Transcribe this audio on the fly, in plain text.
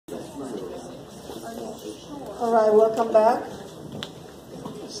All right, welcome back.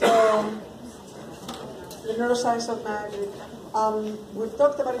 So, the Neuroscience of Magic. We've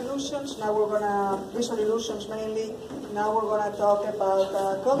talked about illusions, now we're going to, visual illusions mainly, now we're going to talk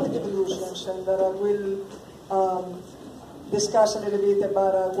about cognitive illusions, and we'll discuss a little bit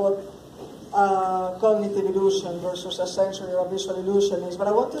about what cognitive illusion versus a sensory or visual illusion is. But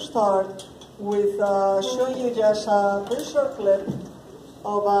I want to start with showing you just a very short clip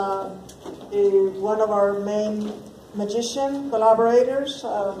of one of our main magician collaborators.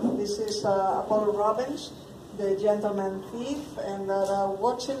 This is Apollo Robbins, the gentleman thief, and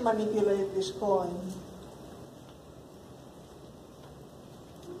watch him manipulate this coin.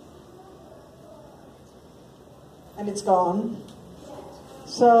 And it's gone.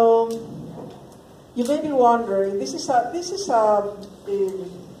 So you may be wondering, this is a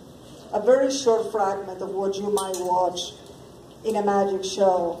very short fragment of what you might watch in a magic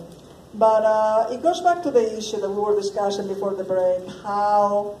show. But it goes back to the issue that we were discussing before the break,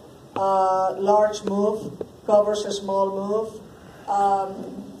 how large move covers a small move.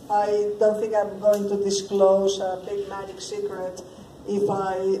 I don't think I'm going to disclose a big magic secret if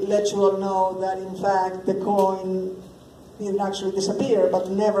I let you all know that in fact the coin didn't actually disappear but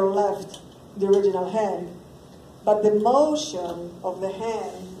never left the original hand. But the motion of the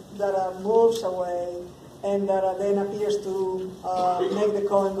hand that moves away and that then appears to make the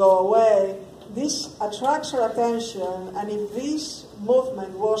coin go away, this attracts our attention, and if this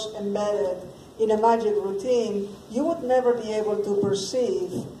movement was embedded in a magic routine, you would never be able to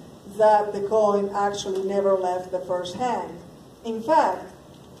perceive that the coin actually never left the first hand. In fact,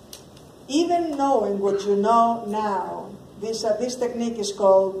 even knowing what you know now, this technique is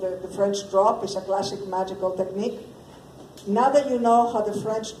called the French drop. It's a classic magical technique. Now that you know how the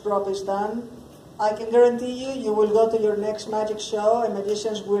French drop is done, I can guarantee you, you will go to your next magic show and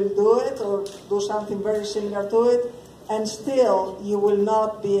magicians will do it or do something very similar to it, and still you will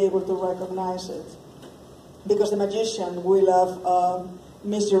not be able to recognize it because the magician will have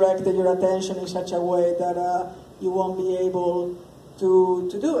misdirected your attention in such a way that you won't be able to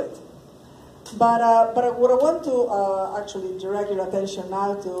do it. But what I want to actually direct your attention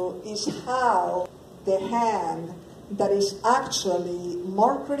now to is how the hand that is actually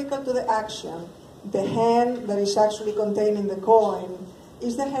more critical to the action, the hand that is actually containing the coin,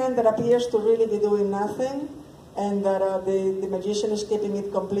 is the hand that appears to really be doing nothing, and that the magician is keeping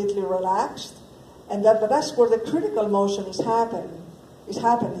it completely relaxed, and but that's where the critical motion is happening.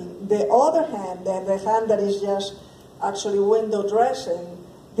 The other hand, the hand that is just actually window dressing,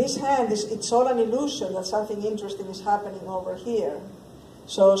 this hand it's all an illusion that something interesting is happening over here.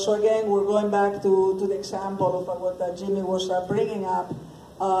 So again, we're going back to the example of what Jimmy was bringing up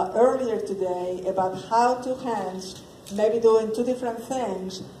earlier today about how two hands may be doing two different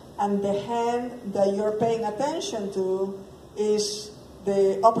things, and the hand that you're paying attention to is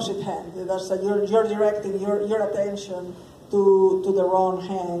the opposite hand. That's that you're directing your attention to the wrong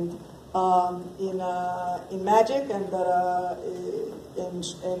hand in magic, and that in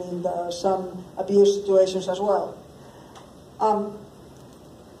some abuse situations as well.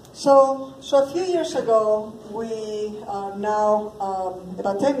 So a few years ago, we now,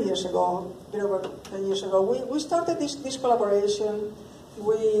 about 10 years ago, a bit over 10 years ago, we started this collaboration.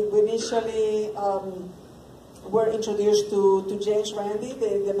 We initially were introduced to James Randi,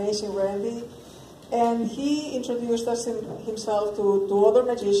 the amazing Randi, and he introduced us himself to other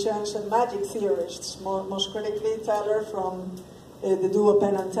magicians and magic theorists, most critically Teller from the duo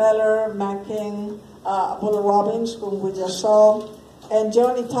Penn and Teller, Macknik, Apollo Robbins, whom we just saw, and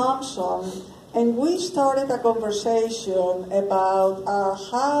Johnny Thompson, and we started a conversation about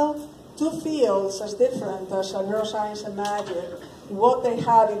how two fields as different as neuroscience and magic, what they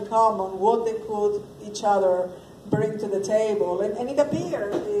had in common, what they could each other bring to the table, and it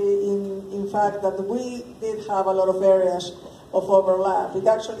appeared, in fact, that we did have a lot of areas of overlap. It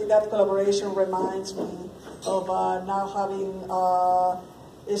actually, that collaboration reminds me of now having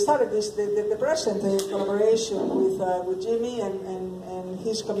started the present collaboration with Jimmy and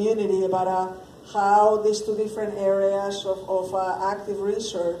his community about how these two different areas of active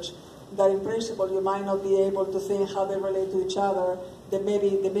research that in principle you might not be able to think how they relate to each other, there may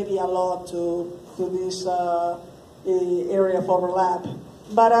be a lot to this area of overlap.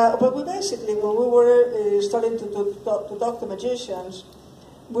 But we basically, when we were starting to talk to magicians,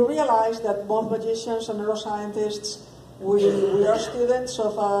 we realized that both magicians and neuroscientists, we are students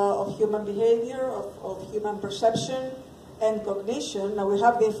of human behavior, of human perception and cognition. Now we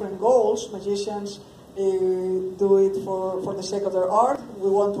have different goals. Magicians do it for the sake of their art.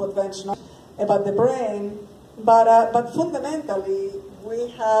 We want to advance knowledge about the brain, but fundamentally we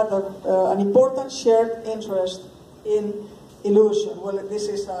have an important shared interest in illusion. Well, this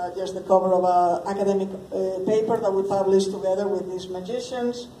is just the cover of an academic paper that we published together with these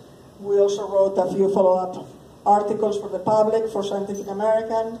magicians. We also wrote a few follow-up articles for the public, for Scientific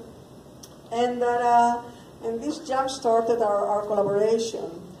American, and this jump-started our collaboration.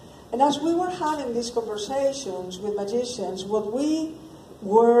 And as we were having these conversations with magicians, what we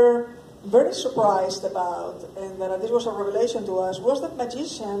were very surprised about, and that this was a revelation to us, was that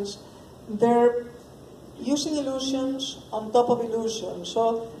magicians, they're using illusions on top of illusions.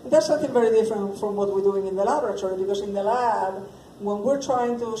 So that's something very different from what we're doing in the laboratory, because in the lab, when we're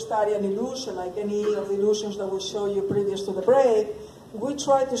trying to study an illusion, like any of the illusions that we show you previous to the break, we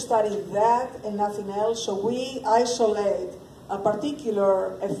try to study that and nothing else, so we isolate a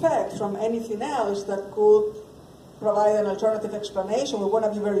particular effect from anything else that could provide an alternative explanation. We want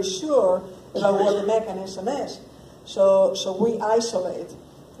to be very sure about what the mechanism is. So we isolate.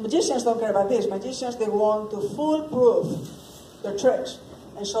 Magicians don't care about this. Magicians, they want to foolproof their tricks.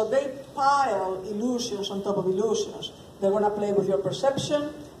 And so they pile illusions on top of illusions. They want to play with your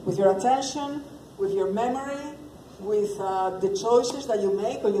perception, with your attention, with your memory, with the choices that you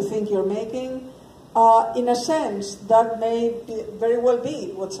make or you think you're making. In a sense, that may very well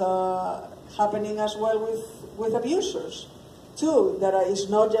be what's happening as well with abusers, too. That it's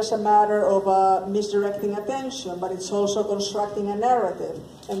not just a matter of misdirecting attention, but it's also constructing a narrative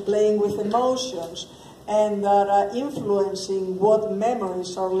and playing with emotions and influencing what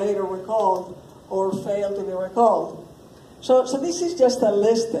memories are later recalled or fail to be recalled. So this is just a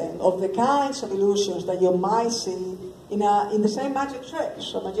listing of the kinds of illusions that you might see in the same magic trick.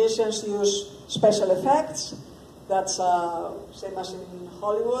 So magicians use special effects. That's same as in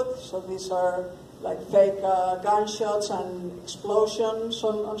Hollywood. So these are like fake gunshots and explosions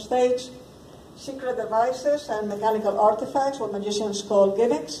on stage. Secret devices and mechanical artifacts, what magicians call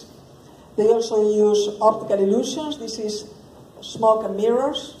gimmicks. They also use optical illusions. This is smoke and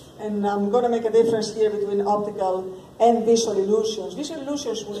mirrors. And I'm going to make a difference here between optical and visual illusions. Visual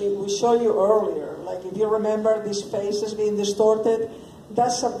illusions we showed you earlier. Like if you remember these faces being distorted,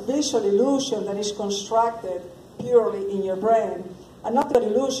 that's a visual illusion that is constructed purely in your brain. An optical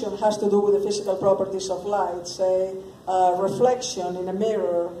illusion has to do with the physical properties of light, say reflection in a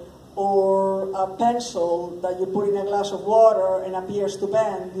mirror, or a pencil that you put in a glass of water and appears to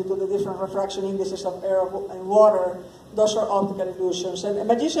bend due to the different refraction indices of air and water. Those are optical illusions. And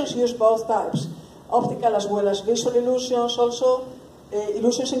magicians use both types, optical as well as visual illusions also.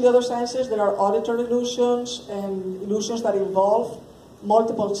 Illusions in the other senses, there are auditory illusions and illusions that involve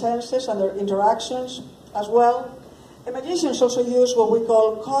multiple senses and their interactions as well. And magicians also use what we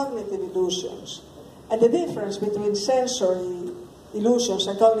call cognitive illusions. And the difference between sensory illusions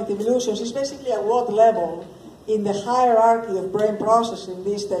and cognitive illusions is basically at what level in the hierarchy of brain processing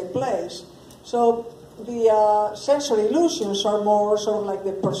these take place. So the sensory illusions are more sort of like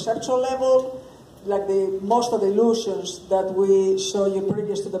the perceptual level, like most of the illusions that we show you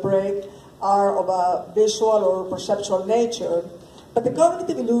previous to the break are of a visual or perceptual nature. But the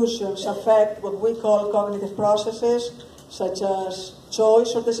cognitive illusions affect what we call cognitive processes, such as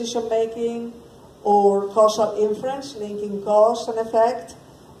choice or decision making, or causal inference, linking cause and effect,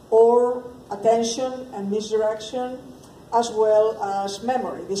 or attention and misdirection, as well as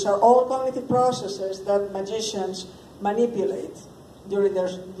memory. These are all cognitive processes that magicians manipulate during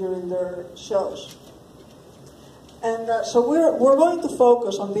their shows. And so we're going to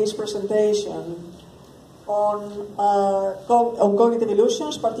focus on this presentation on cognitive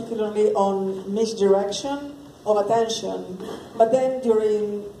illusions, particularly on misdirection of attention. But then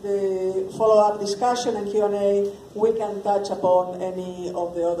during the follow-up discussion and Q&A, we can touch upon any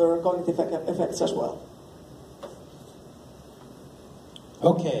of the other cognitive effects as well.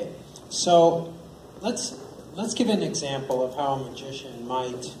 Okay, so let's give an example of how a magician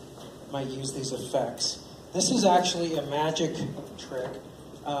might use these effects. This is actually a magic trick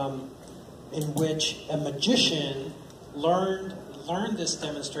in which a magician learned this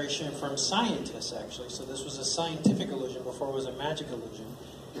demonstration from scientists, actually. So this was a scientific illusion before it was a magic illusion,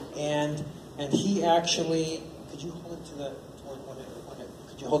 and he actually, could you hold it to the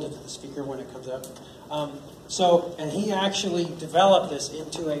could you hold it to the speaker when it comes up? And he actually developed this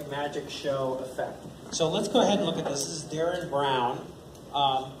into a magic show effect. So let's go ahead and look at this. This is Darren Brown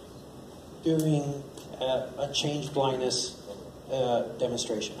doing a change blindness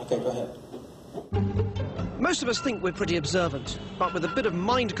demonstration. Okay, go ahead. Most of us think we're pretty observant, but with a bit of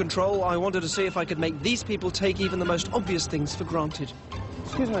mind control, I wanted to see if I could make these people take even the most obvious things for granted.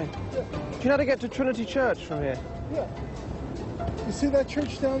 Excuse me, do you know how to get to Trinity Church from here? Yeah. You see that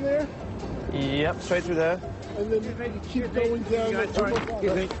church down there? Yep, straight through there. and then you keep going down. Sorry,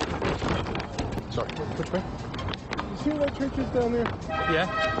 which way? You see where that church is down there?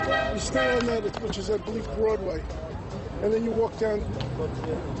 Yeah. You stay on that, which is, I believe, Broadway. And then you walk down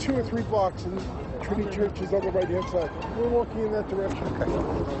 2 or 3 blocks, and Trinity Church is on the right-hand side. We're walking in that direction.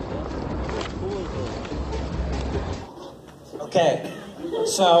 Okay,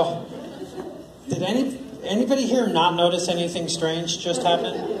 so did anybody here not notice anything strange just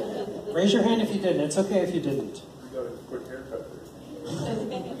happened? Raise your hand if you didn't. It's okay if you didn't. You got a quick haircut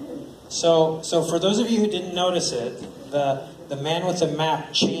there. So for those of you who didn't notice it, the man with the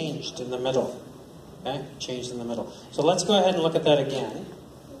map changed in the middle. Okay, changed in the middle. So let's go ahead and look at that again.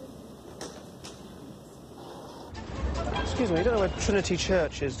 Excuse me, you don't know where Trinity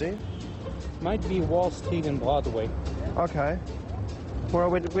Church is, do you? Might be Wall Street and Broadway. Okay. Well,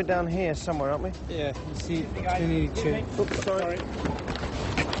 we're down here somewhere, aren't we? Yeah, you see Trinity Church. Oops, sorry.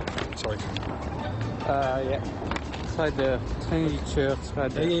 Sorry. Yeah. Inside the Trinity Church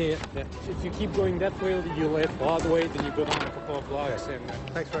right there. Yeah. If you keep going that way, you'll hit Broadway, then you go down a couple of blocks. And,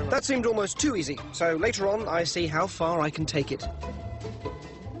 Thanks very much. That seemed almost too easy, so later on I see how far I can take it.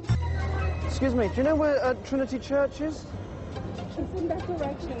 Excuse me, do you know where Trinity Church is? It's in that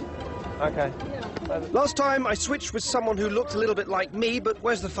direction. Okay. Yeah. Last time I switched with someone who looked a little bit like me, but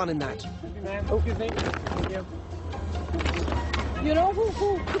where's the fun in that? oh, you think? Yeah. You know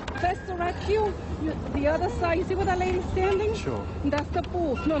who best direct you? The other side. You see where that lady's standing? Sure. That's the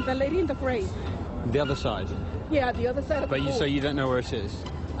pool. No, the lady in the gray. The other side. Yeah, the other side of the pool. But you say you don't know where it is?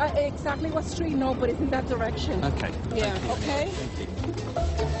 Exactly what street? No, but it's in that direction. Okay. Yeah. Okay. Thank you.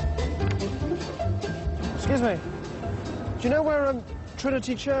 Excuse me. Do you know where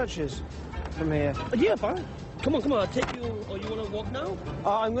Trinity Church is from here? Yeah, fine. Come on, I'll take you. Or you want to walk now?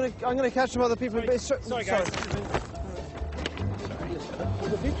 I'm gonna catch some other people. Sorry, guys.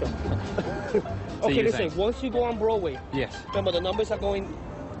 The picture. Okay, listen. Once you go on Broadway, Yes. remember the numbers are going.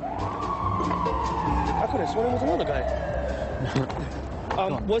 I could have sworn it was another guy.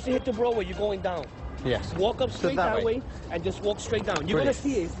 Once you hit the Broadway, you're going down. Yes. Walk up straight that that way. way and just walk straight down. You're Brilliant.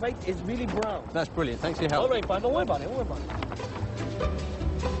 gonna see it. It's right. It's really brown. That's brilliant. Thanks for your help. All right, fine. Don't worry about it. Don't worry about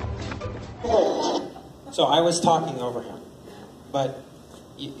it. So I was talking over him, but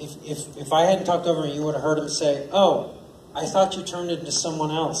if I hadn't talked over him, you would have heard him say, "Oh, I thought you turned into someone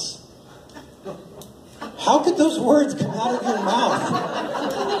else." How could those words come out of your mouth?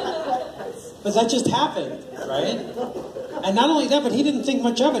 But that just happened, right? And not only that, but he didn't think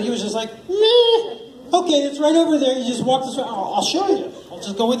much of it. He was just like, meh. Okay, it's right over there. You just walk this way. I'll show you. I'll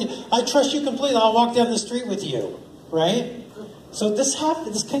just go with you. I trust you completely. I'll walk down the street with you, right? So this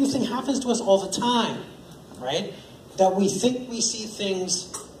kind of thing happens to us all the time, right? That we think we see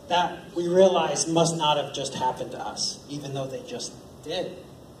things that we realize must not have just happened to us, even though they just did,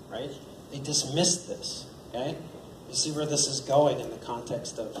 right? They dismissed this, okay? You see where this is going in the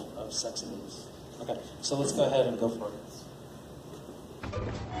context of sex abuse. Okay, so let's go ahead and go for it.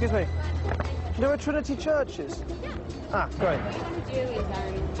 Excuse me. Do you know where Trinity Church is? Ah, great.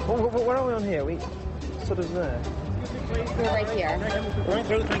 Where are we on here? We sort of there. We're right here. Right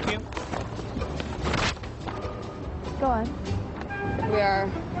through. Thank you. Go on. We are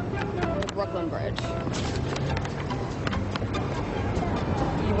the Brooklyn Bridge.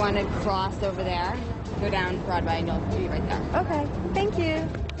 You want to cross over there, go down Broadway, and you'll be right there. Okay, thank you.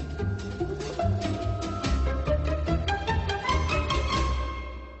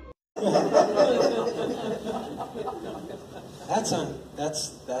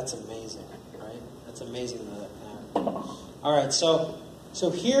 That's amazing, right? That's amazing that happened. All right, so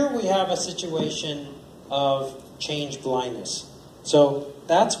here we have a situation of change blindness. So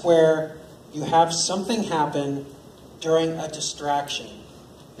that's where you have something happen during a distraction.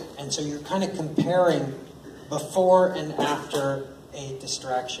 And so you're kind of comparing before and after a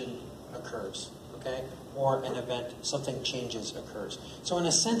distraction occurs, okay? Or an event, something changes, occurs. So in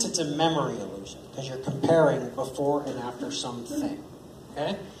a sense, it's a memory illusion because you're comparing before and after something,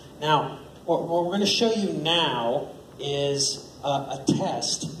 okay? Now, what we're going to show you now is a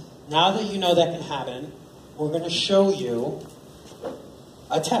test. Now that you know that can happen, we're going to show you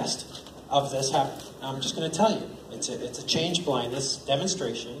a test of this happening. I'm just going to tell you. It's a change blindness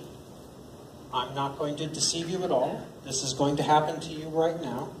demonstration. I'm not going to deceive you at all. This is going to happen to you right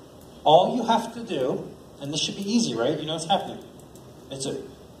now. All you have to do, and this should be easy, right? You know what's happening.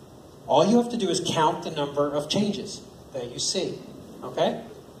 All you have to do is count the number of changes that you see. Okay?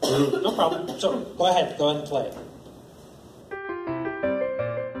 No problem. So go ahead and play it.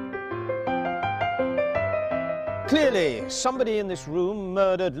 Clearly, somebody in this room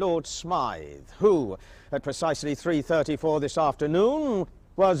murdered Lord Smythe, who, at precisely 3:34 this afternoon,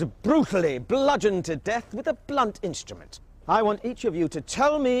 was brutally bludgeoned to death with a blunt instrument. I want each of you to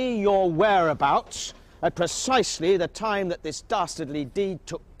tell me your whereabouts at precisely the time that this dastardly deed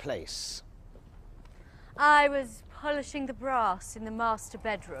took place. I was polishing the brass in the master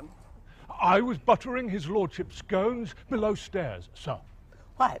bedroom. I was buttering his lordship's scones below stairs, sir.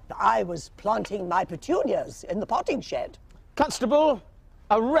 Why, I was planting my petunias in the potting shed. Constable,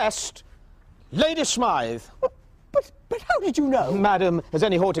 arrest Lady Smythe. But how did you know? Madam, as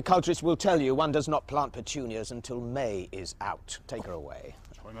any horticulturist will tell you, one does not plant petunias until May is out. Take her away.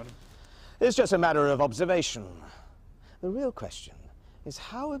 Sorry, madam. It's just a matter of observation. The real question is,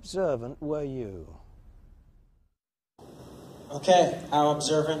 how observant were you? Okay, how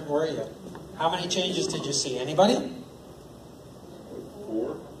observant were you? How many changes did you see? Anybody?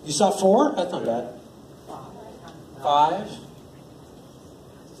 4. You saw 4? That's not bad. 5?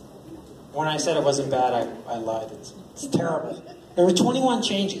 When I said it wasn't bad, I lied. It's terrible. There were 21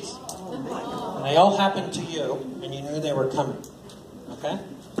 changes. And they all happened to you, and you knew they were coming. Okay?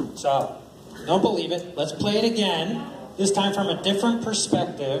 So, don't believe it. Let's play it again. This time from a different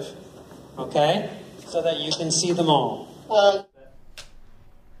perspective. Okay? So that you can see them all.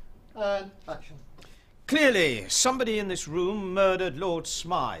 Action. Clearly, somebody in this room murdered Lord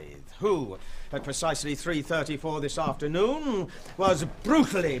Smythe, who, at precisely 3:34 this afternoon, was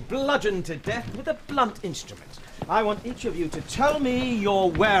brutally bludgeoned to death with a blunt instrument. I want each of you to tell me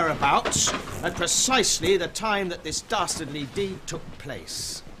your whereabouts at precisely the time that this dastardly deed took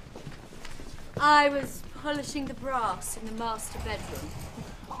place. I was polishing the brass in the master bedroom.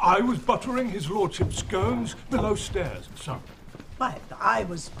 I was buttering his lordship's scones below stairs, sir. Why, I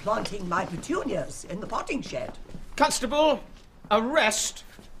was planting my petunias in the potting shed. Constable, arrest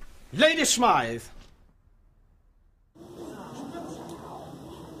Lady Smythe.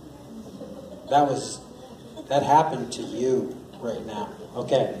 That happened to you right now.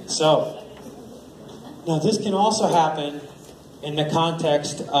 Okay, so now this can also happen in the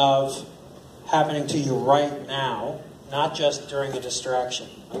context of happening to you right now, not just during a distraction.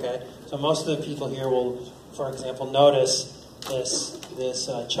 Okay, so most of the people here will, for example, notice this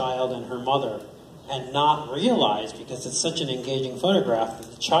child and her mother and not realize, because it's such an engaging photograph,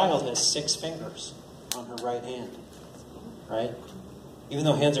 that the child has 6 fingers on her right hand, right? Even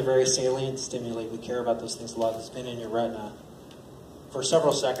though hands are very salient, stimuli, we care about those things a lot. It's been in your retina for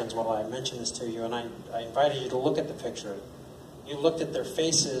several seconds while I mentioned this to you, and I invited you to look at the picture. You looked at their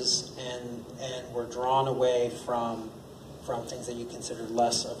faces and were drawn away from things that you considered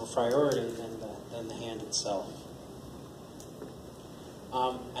less of a priority than the hand itself.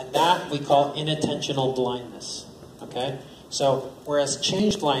 And that we call inattentional blindness, okay? So, whereas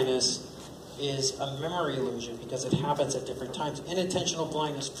change blindness is a memory illusion because it happens at different times, inattentional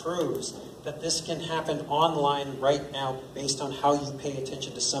blindness proves that this can happen online right now based on how you pay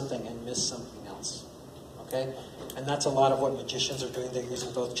attention to something and miss something else, okay? And that's a lot of what magicians are doing. They're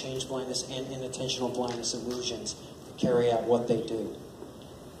using both change blindness and inattentional blindness illusions to carry out what they do.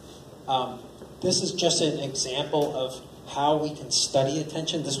 This is just an example of how we can study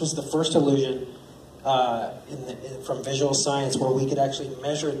attention. This was the first illusion from visual science where we could actually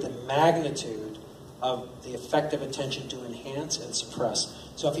measure the magnitude of the effect of attention to enhance and suppress.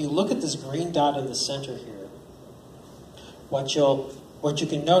 So if you look at this green dot in the center here, what you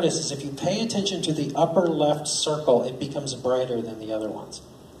can notice is if you pay attention to the upper left circle, it becomes brighter than the other ones.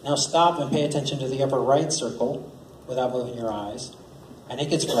 Now stop and pay attention to the upper right circle without moving your eyes, and it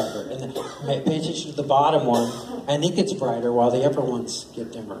gets brighter. And then pay attention to the bottom one, and it gets brighter while the upper ones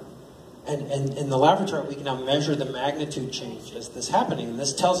get dimmer. And in the laboratory, we can now measure the magnitude change as this happening. And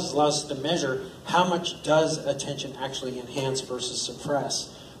this allows us to measure how much does attention actually enhance versus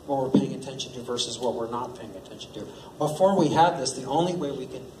suppress what we're paying attention to versus what we're not paying attention to. Before we had this, the only way we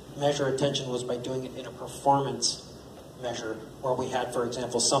could measure attention was by doing it in a performance measure, where we had, for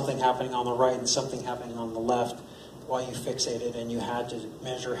example, something happening on the right and something happening on the left while you fixated, and you had to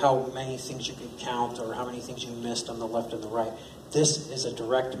measure how many things you could count or how many things you missed on the left and the right. This is a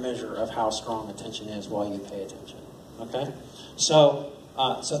direct measure of how strong attention is while you pay attention. Okay? So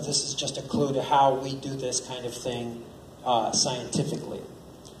this is just a clue to how we do this kind of thing scientifically.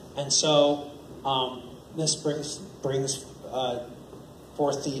 And so this brings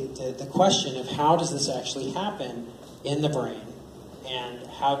forth the question of how does this actually happen in the brain, and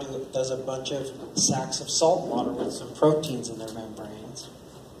how does a bunch of sacks of salt water with some proteins in their membranes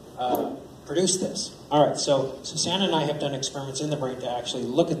produce this? All right, so Susana and I have done experiments in the brain to actually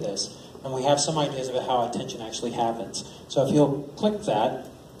look at this, and we have some ideas about how attention actually happens. So if you'll click that,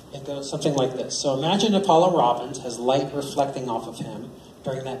 it goes something like this. So imagine Apollo Robbins has light reflecting off of him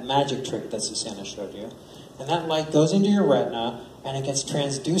during that magic trick that Susana showed you, and that light goes into your retina, and it gets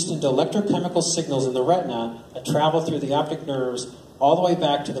transduced into electrochemical signals in the retina that travel through the optic nerves all the way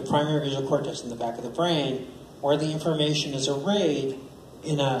back to the primary visual cortex in the back of the brain, where the information is arrayed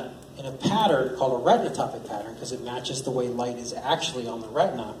in a pattern called a retinotopic pattern, because it matches the way light is actually on the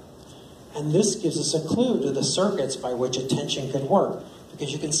retina. And this gives us a clue to the circuits by which attention could work.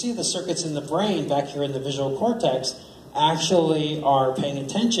 Because you can see the circuits in the brain back here in the visual cortex actually are paying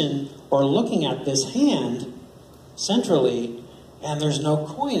attention or looking at this hand centrally, and there's no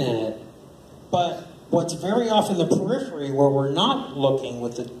coin in it. But what's very off in the periphery, where we're not looking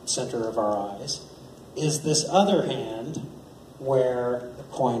with the center of our eyes, is this other hand where the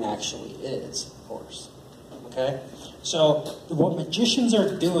coin actually is, of course. Okay? So what magicians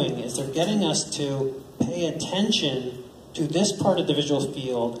are doing is they're getting us to pay attention to this part of the visual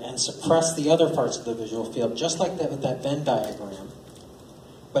field and suppress the other parts of the visual field, just like that with that Venn diagram.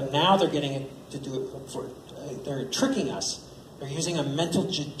 But now they're getting it to do it they're tricking us. They're using a mental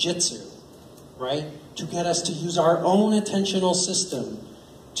jiu-jitsu, right, to get us to use our own attentional system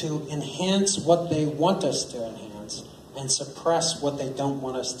to enhance what they want us to enhance and suppress what they don't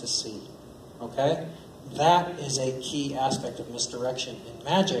want us to see. Okay? That is a key aspect of misdirection in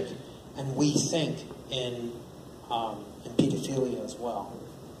magic, and we think in pedophilia as well.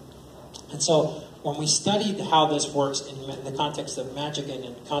 And so when we studied how this works in the context of magic and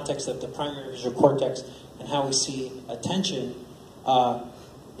in the context of the primary visual cortex and how we see attention,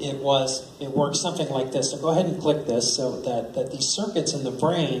 it works something like this. So go ahead and click this, so that these circuits in the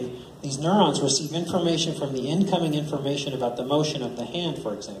brain, these neurons receive information from the incoming information about the motion of the hand,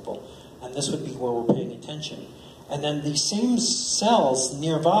 for example. And this would be where we're paying attention. And then these same cells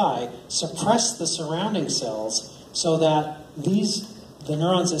nearby suppress the surrounding cells so that the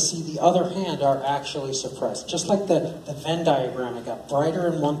neurons that see the other hand are actually suppressed. Just like the Venn diagram, it got brighter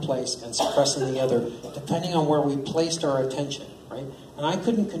in one place and suppressed in the other, depending on where we placed our attention, right? And I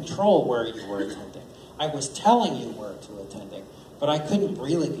couldn't control where you were attending. I was telling you where to attending, but I couldn't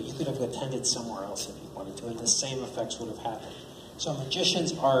really. You could have attended somewhere else if you wanted to, and the same effects would have happened. So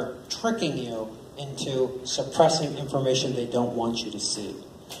magicians are tricking you into suppressing information they don't want you to see.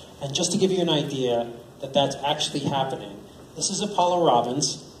 And just to give you an idea that that's actually happening, this is Apollo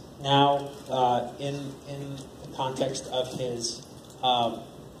Robbins, now in the context of his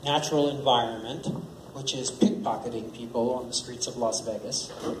natural environment, which is pickpocketing people on the streets of Las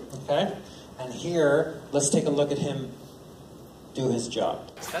Vegas. Okay? And here, let's take a look at him do his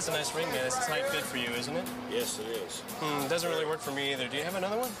job. That's a nice ring, man. It's a tight fit for you, isn't it? Yes, it is. Doesn't really work for me either. Do you have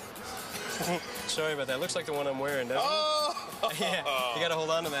another one? Sorry about that. Looks like the one I'm wearing, doesn't it? Yeah, you gotta hold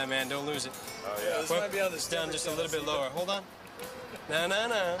on to that, man. Don't lose it. Oh, yeah. This might be on the down just a little bit lower. Hold on.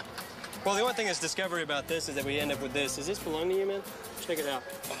 No. Well, the one thing that's discovery about this is that we end up with this. Does this belong to you, man? Check it out.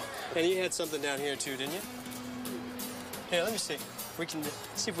 And you had something down here, too, didn't you? Here, let me see. We can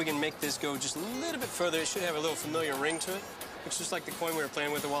see if we can make this go just a little bit further. It should have a little familiar ring to it. Looks just like the coin we were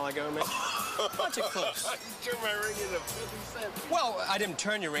playing with a while ago, man. Not too close. You turned my ring into 50 cents. Well, I didn't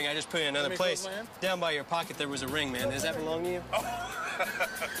turn your ring. I just put it in another place. Down by your pocket, there was a ring, man. Does that belong to you?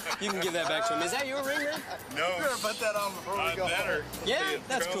 You can give that back to him. Is that your ring, man? No. You better put that on before we go better. Yeah,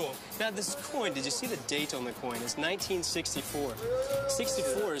 that's cool. Now, this coin, did you see the date on the coin? It's 1964.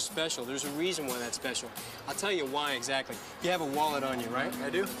 64 is special. There's a reason why that's special. I'll tell you why exactly. You have a wallet on you, right? I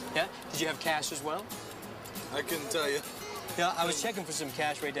do. Yeah? Did you have cash as well? I couldn't tell you. Yeah, I was checking for some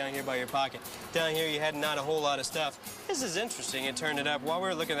cash right down here by your pocket. Down here, you had not a whole lot of stuff. This is interesting. It turned it up while we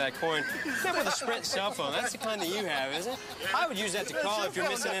were looking at that coin. Not with a Sprint cell phone. That's the kind that you have, isn't it? I would use that to call if you're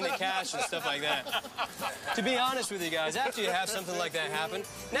missing any cash and stuff like that. To be honest with you guys, after you have something like that happen,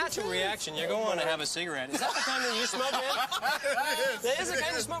 natural reaction, you're going to have a cigarette. Is that the kind that you smoke, man? That is the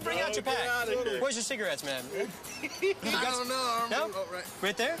kind you smoke? Bring out your pack. Where's your cigarettes, man? I don't know. No? Oh,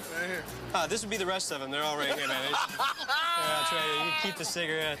 Right there? Right here. This would be the rest of them. They're all right here, man. Yeah, that's right. You can keep the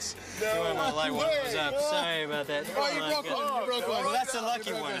cigarettes. No. You want my light one was up. Sorry about that. Oh, you broke one. You broke one. Well, that's the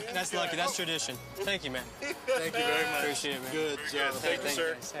lucky one. That's lucky. That's tradition. Thank you, man. Thank you very much. Appreciate it, man. Good job. Thank you,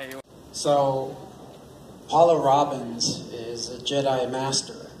 sir. Hey, So, Apollo Robbins is a Jedi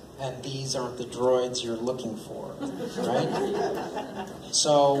Master, and these aren't the droids you're looking for, right?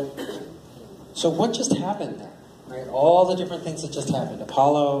 So what just happened there, right? All the different things that just happened.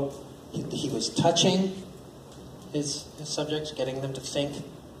 Apollo, he was touching his subjects, getting them to think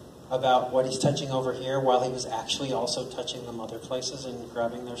about what he's touching over here while he was actually also touching them other places and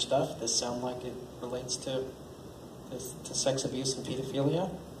grabbing their stuff. This sound like it relates to sex abuse and pedophilia,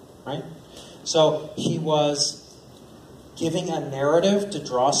 right? So he was giving a narrative to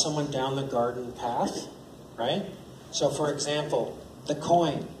draw someone down the garden path, right? So for example, the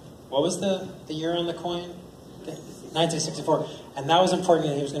coin. What was the year on the coin? 1964. And that was important,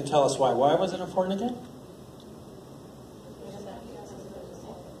 and he was going to tell us why. Why was it important again?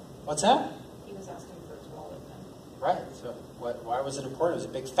 What's that? He was asking for his wallet then. Right. So why was it important? It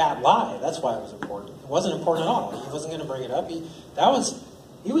was a big fat lie. That's why it was important. It wasn't important at all. He wasn't going to bring it up. He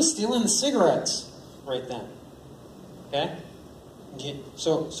was stealing the cigarettes right then. Okay?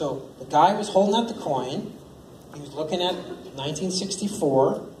 So the guy was holding out the coin. He was looking at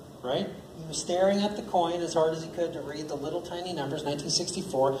 1964, right? He was staring at the coin as hard as he could to read the little tiny numbers,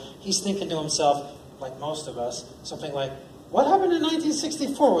 1964. He's thinking to himself, like most of us, something like, what happened in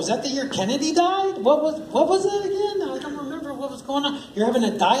 1964? Was that the year Kennedy died? What was that again? I don't remember what was going on. You're having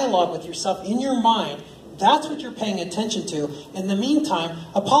a dialogue with yourself in your mind. That's what you're paying attention to. In the meantime,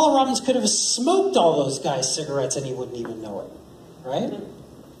 Apollo Robbins could have smoked all those guys' cigarettes and he wouldn't even know it, right?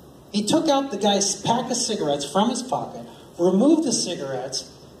 He took out the guy's pack of cigarettes from his pocket, removed the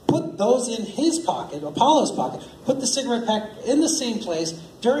cigarettes, put those in his pocket, Apollo's pocket, put the cigarette pack in the same place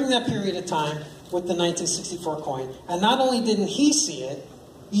during that period of time with the 1964 coin. And not only didn't he see it,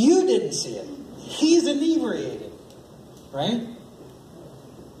 you didn't see it. He's inebriated, right?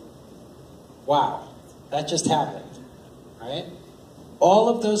 Wow, that just happened, right? All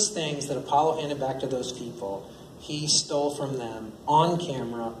of those things that Apollo handed back to those people, he stole from them on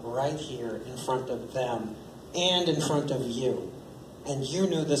camera right here in front of them and in front of you. And you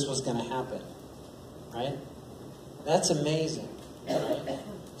knew this was going to happen, right? That's amazing, right?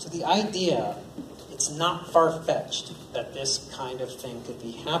 So the idea, it's not far-fetched that this kind of thing could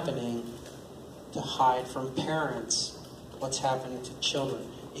be happening to hide from parents what's happening to children.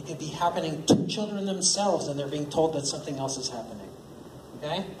 It could be happening to children themselves and they're being told that something else is happening,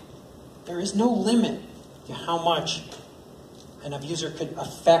 okay? There is no limit to how much an abuser could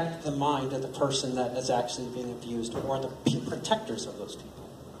affect the mind of the person that is actually being abused, or the protectors of those people,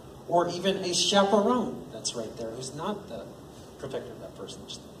 or even a chaperone that's right there who's not the protector of that person,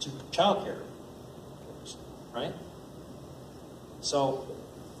 just to child care, right? So,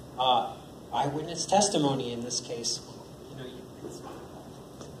 eyewitness testimony in this case,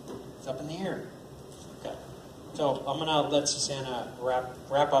 it's up in the air. Okay. So I'm gonna let Susana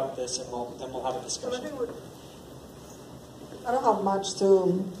wrap up this, and then we'll have a discussion. I don't have much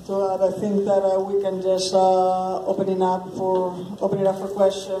to add. I think that we can just open it up for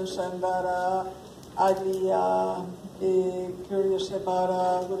questions, and that I'd be curious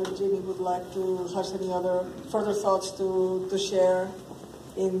about whether Jimmy would like to has any other further thoughts to share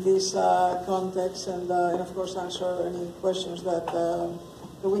in this context, and of course answer any questions that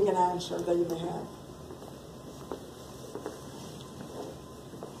we can answer that you may have.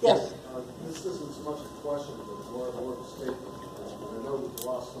 Yes. This isn't so much a question, but more of a statement. And I know we've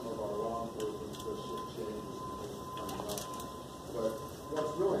lost some of our law enforcement because shit changes and things are coming up. But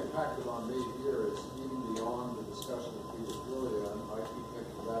what's really impacted on me here is even beyond the discussion of pedophilia, I keep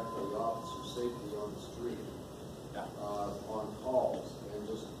thinking back to the officer safety on the street, on calls, and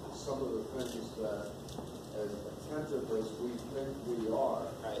just some of the things that, as attentive as we think we are,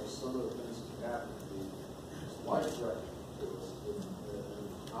 some of the things that happen to be life-threatening to us, and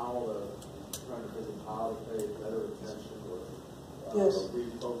how to trying to figure out how to pay better attention or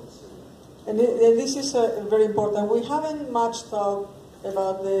refocusing. And this is very important. We haven't much talked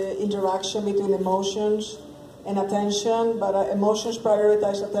about the interaction between emotions and attention, but emotions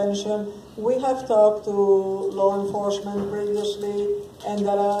prioritize attention. We have talked to law enforcement previously, and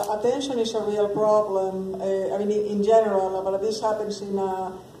that attention is a real problem. I mean, in general, but this happens in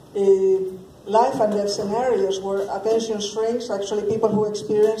life and death scenarios where attention shrinks. Actually, people who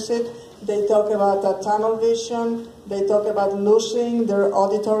experience it, they talk about tunnel vision. They talk about losing their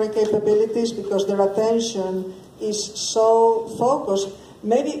auditory capabilities because their attention is so focused,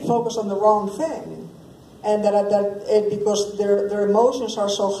 maybe focused on the wrong thing, and because their emotions are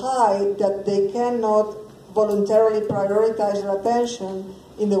so high that they cannot voluntarily prioritize their attention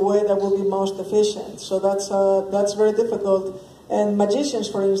in the way that will be most efficient. So that's very difficult. And magicians,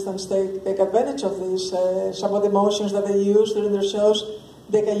 for instance, take advantage of this. Some of the emotions that they use during their shows,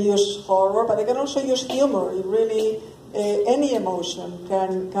 they can use horror, but they can also use humor. It really, any emotion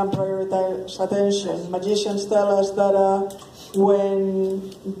can prioritize attention. Magicians tell us that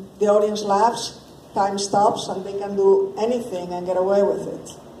when the audience laughs, time stops and they can do anything and get away with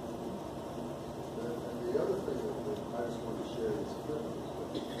it. And the other thing that I just want to share is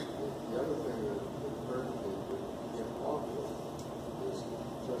the other thing that occurred to me to get along with is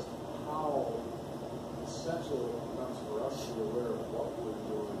just how essential it becomes for us to be aware of what we're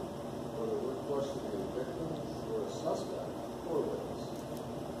doing, whether we're questioning a victim or a suspect or witness.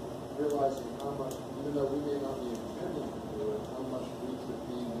 Realizing how much, even though we may not be intending to do it, how much we could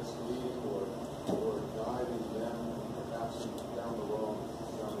be misleading or guiding them perhaps down the wrong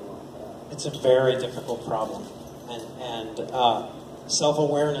path? It's a very difficult problem, and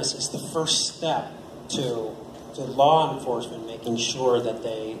self-awareness is the first step to law enforcement making sure that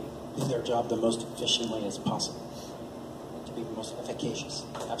they do their job the most efficiently as possible, to be most efficacious.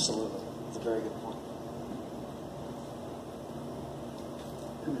 Absolutely, it's a very good point.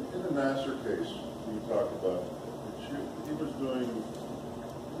 In the Nasser case you talked about, he was doing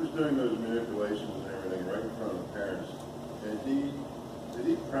those manipulations and everything right in front of the parents, and did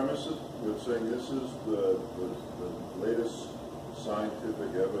he premise it with saying this is the latest scientific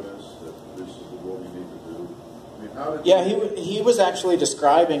evidence that this is what we need to do? I mean, how did he was actually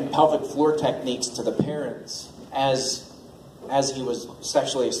describing pelvic floor techniques to the parents as he was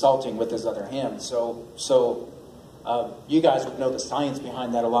sexually assaulting with his other hand. So you guys would know the science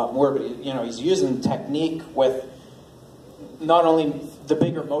behind that a lot more, but he's using technique with not only the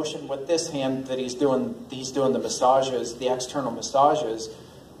bigger motion with this hand that he's doing the massages, the external massages,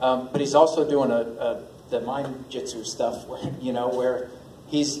 but he's also doing the mind jitsu stuff where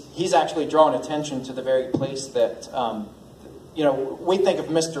he's actually drawing attention to the very place that we think of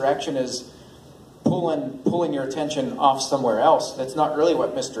misdirection as pulling your attention off somewhere else. That's not really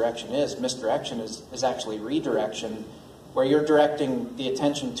what misdirection is. Misdirection is actually redirection, where you're directing the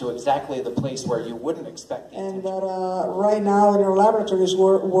attention to exactly the place where you wouldn't expect the attention. And that right now in our laboratories,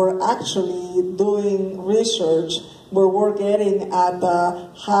 we're actually doing research where we're getting at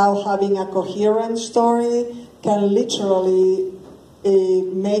how having a coherent story can literally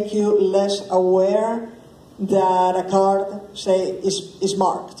make you less aware that a card, say, is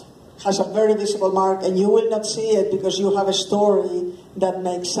marked, has a very visible mark, and you will not see it because you have a story that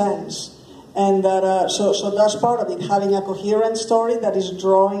makes sense. And that, so that's part of it, having a coherent story that is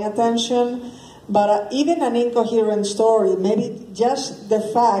drawing attention. But even an incoherent story, maybe just the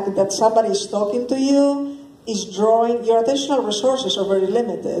fact that somebody is talking to you is drawing, your attentional resources are very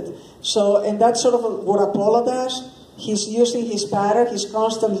limited. So, and that's sort of what Apollo does. He's using his pattern, he's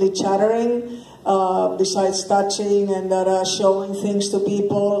constantly chattering, besides touching and showing things to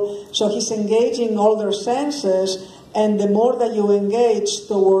people. So he's engaging all their senses. And the more that you engage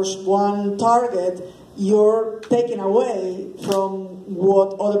towards one target, you're taken away from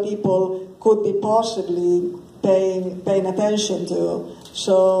what other people could be possibly paying attention to.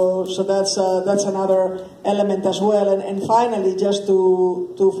 So that's another element as well. And finally, just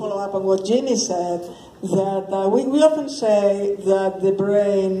to follow up on what Jimmy said, that we often say that the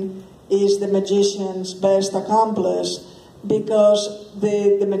brain is the magician's best accomplice, because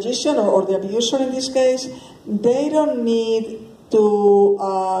the magician or the abuser in this case, they don't need to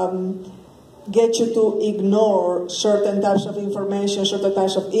get you to ignore certain types of information, certain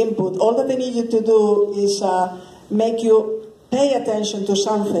types of input. All that they need you to do is make you pay attention to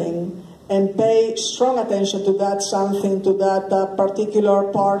something and pay strong attention to that something, to that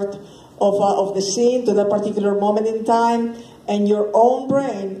particular part of the scene, to that particular moment in time, and your own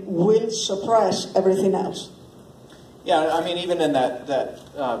brain will suppress everything else. Yeah, I mean, even in that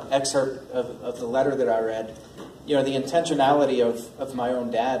excerpt of the letter that I read, the intentionality of my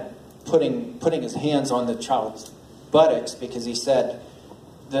own dad putting his hands on the child's buttocks, because he said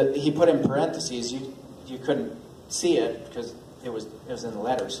that he put in parentheses, you couldn't see it because it was in the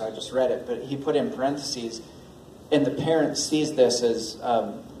letter, so I just read it, but he put in parentheses, and the parent sees this as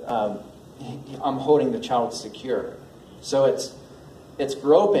I'm holding the child secure. So it's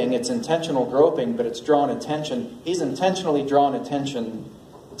groping, it's intentional groping, but it's drawing attention. He's intentionally drawing attention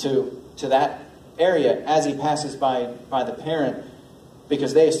to that area as he passes by the parent,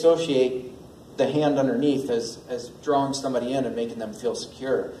 because they associate the hand underneath as drawing somebody in and making them feel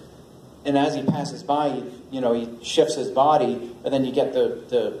secure. And as he passes by, he shifts his body, and then you get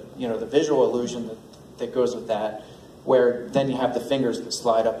the visual illusion that goes with that, where then you have the fingers that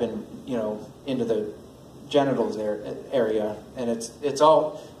slide up into the genitals area, and it's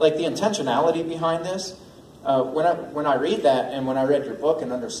all like the intentionality behind this. When I read that, and when I read your book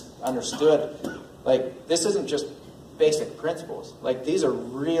and understood, like, this isn't just basic principles. Like, these are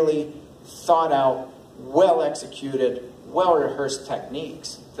really thought out, well executed, well rehearsed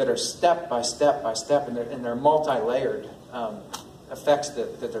techniques that are step by step by step, and they're multi-layered effects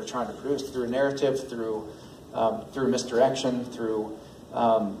that they're trying to produce through narrative, through misdirection, through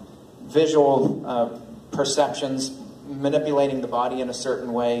visual perceptions, manipulating the body in a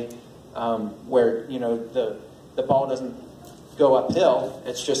certain way, where the ball doesn't go uphill.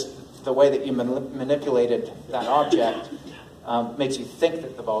 It's just the way that you manipulated that object makes you think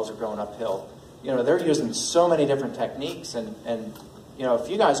that the balls are going uphill. They're using so many different techniques, and if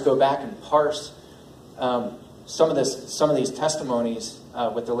you guys go back and parse some of these testimonies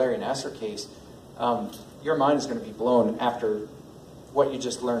with the Larry Nasser case, your mind is going to be blown after what you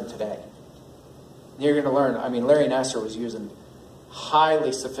just learned today. You're going to learn, I mean, Larry Nassar was using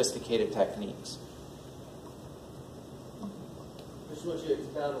highly sophisticated techniques. I just want you to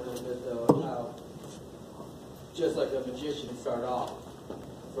expound a little bit, though, on how, just like a magician start off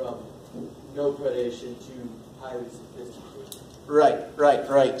from no predation to highly sophisticated.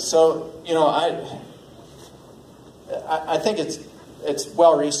 Right. So, you know, I think it's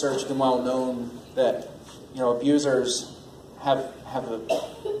well researched and well known that, you know, abusers have a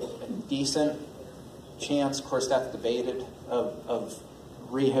decent chance, of course that's debated, of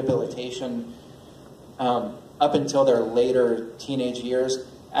rehabilitation up until their later teenage years.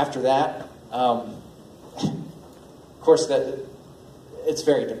 After that, of course that it's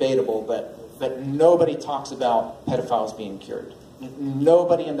very debatable, but nobody talks about pedophiles being cured.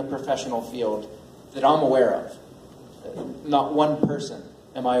 Nobody in the professional field that I'm aware of, not one person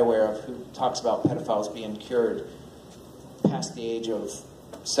am I aware of who talks about pedophiles being cured past the age of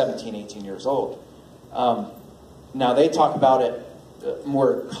 17, 18 years old. Now they talk about it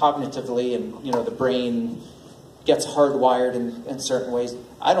more cognitively, and you know, the brain gets hardwired in certain ways.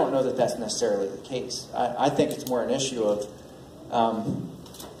 I don't know that that's necessarily the case. I think it's more an issue of,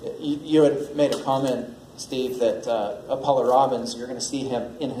 you had made a comment, Steve, that Apollo Robbins, you're going to see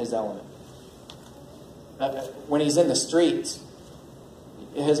him in his element. When he's in the streets,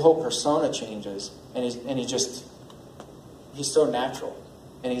 his whole persona changes, and he's so natural,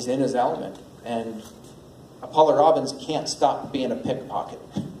 and he's in his element. And Apollo Robbins can't stop being a pickpocket,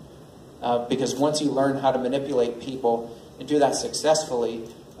 because once you learn how to manipulate people and do that successfully,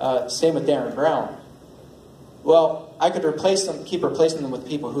 same with Darren Brown. Well, I could keep replacing them with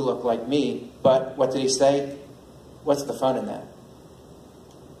people who look like me, but what did he say? What's the fun in that?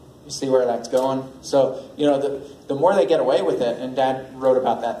 You see where that's going? So, you know, the more they get away with it, and Dad wrote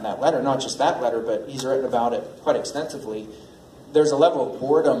about that in that letter, not just that letter, but he's written about it quite extensively, there's a level of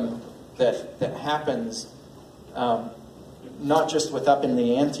boredom that happens, not just with upping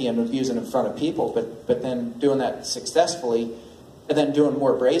the ante and abusing in front of people, but then doing that successfully, and then doing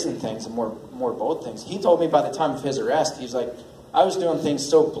more brazen things and more bold things. He told me by the time of his arrest, he's like, I was doing things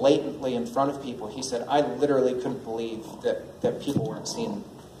so blatantly in front of people. He said, I literally couldn't believe that people weren't seeing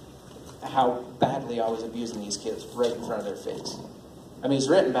how badly I was abusing these kids right in front of their face. I mean, he's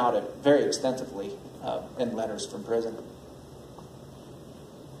written about it very extensively in letters from prison.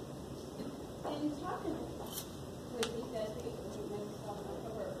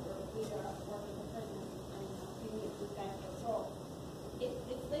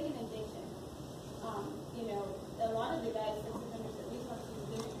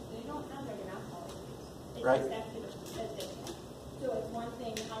 Right. So it's one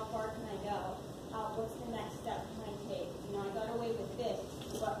thing, how far can I go? What's the next step can I take? You know, I got away with this,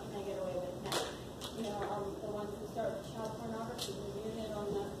 what can I get away with next? You know, the ones who start with child pornography, they're doing it on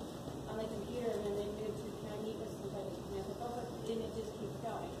the computer, and then they move to, can I meet with somebody? Can I hook over? And it just keeps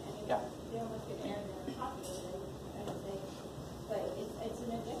going. And they almost get air in their pocket, I would say. But it's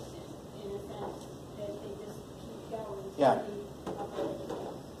an addiction, in a sense, that they just keep going. Yeah.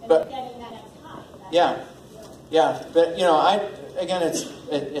 And but, getting that next high. Yeah, but you know, again,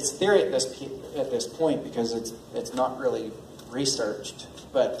 it's theory at this point because it's not really researched.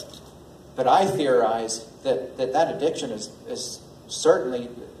 But I theorize that addiction is certainly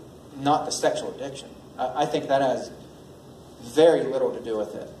not the sexual addiction. I think that has very little to do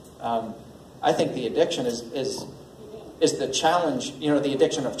with it. I think the addiction is the challenge. You know, the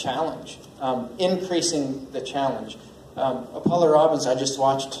addiction of challenge, increasing the challenge. Apollo Robbins, I just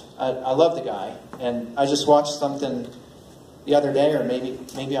watched. I love the guy, and I just watched something the other day, or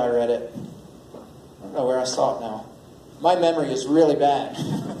maybe I read it. I don't know where I saw it now. My memory is really bad.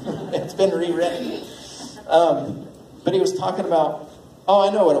 It's been rewritten. But he was talking about. Oh,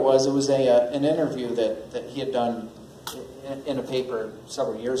 I know what it was. It was an interview that he had done in a paper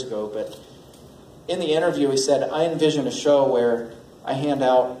several years ago. But in the interview, he said, "I envision a show where I hand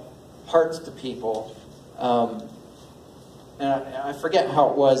out hearts to people." And I forget how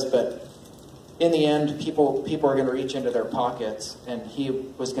it was, but in the end, people are going to reach into their pockets, and he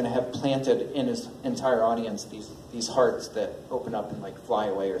was going to have planted in his entire audience these hearts that open up and like fly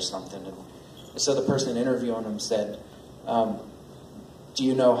away or something. And so the person interviewing him said, "Do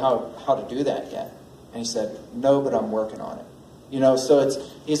you know how to do that yet?" And he said, "No, but I'm working on it." You know, so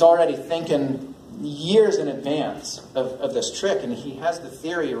he's already thinking years in advance of this trick, and he has the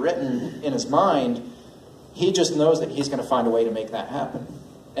theory written in his mind. He just knows that he's going to find a way to make that happen.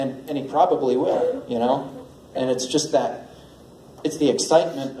 And he probably will, you know? And it's just that, it's the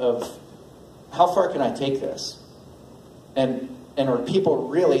excitement of, how far can I take this? And are people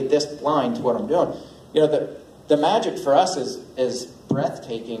really this blind to what I'm doing? You know, the magic for us is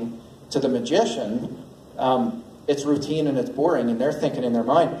breathtaking. To the magician, it's routine and it's boring, and they're thinking in their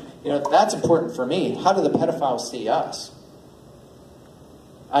mind, you know, that's important for me. How do the pedophiles see us?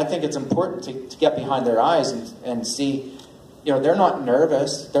 I think it's important to get behind their eyes and see, you know, they're not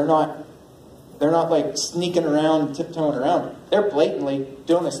nervous. They're not like sneaking around, tiptoeing around. They're blatantly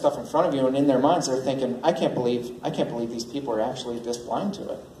doing this stuff in front of you, and in their minds they're thinking, I can't believe these people are actually this blind to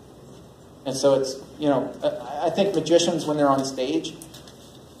it. And so it's, you know, I think magicians, when they're on stage,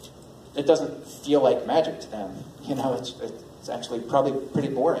 it doesn't feel like magic to them. You know, it's actually probably pretty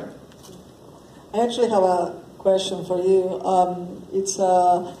boring. I actually have a question for you.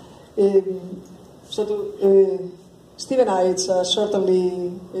 Steve and I, it's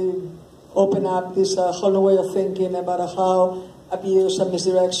certainly open up this whole new way of thinking about how abuse and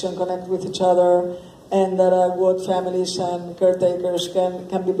misdirection connect with each other, and that what families and caretakers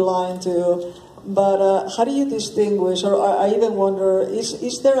can be blind to. But how do you distinguish, or I even wonder,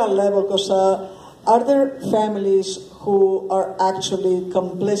 is there a level, because are there families who are actually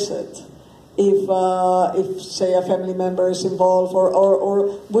complicit if say a family member is involved,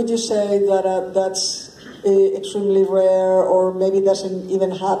 or would you say that that's extremely rare, or maybe doesn't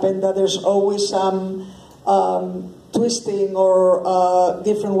even happen, that there's always some twisting or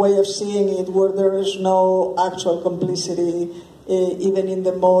different way of seeing it where there is no actual complicity, even in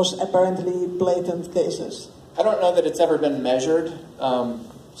the most apparently blatant cases? I don't know that it's ever been measured,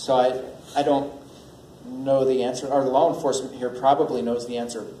 so I don't know the answer. Our law enforcement here probably knows the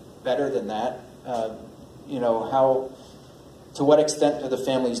answer better than that. You know, to what extent do the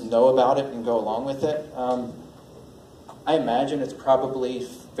families know about it and go along with it? I imagine it's probably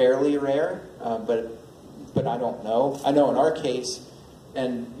fairly rare, but I don't know. I know in our case,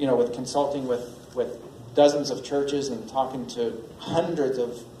 and you know, with consulting with dozens of churches and talking to hundreds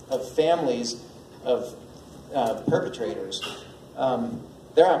of families of perpetrators,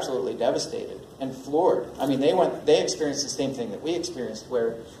 they're absolutely devastated and floored. I mean, they experienced the same thing that we experienced,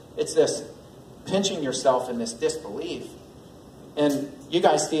 where it's this pinching yourself in this disbelief. And you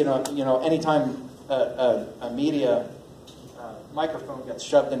guys see it on, you know, anytime a media microphone gets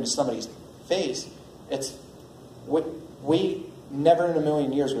shoved into somebody's face, it's we never in a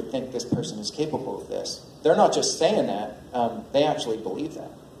million years would think this person is capable of this. They're not just saying that, they actually believe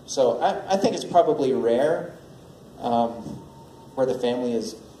that. So I think it's probably rare where the family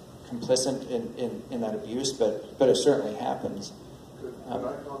is complicit in that abuse, but it certainly happens. Could I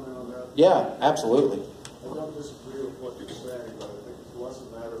comment on that? Yeah, absolutely. I don't disagree with what you're saying, but I think it's less a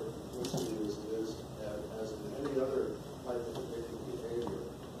matter of complicity as it is as in any other type of addictive behavior.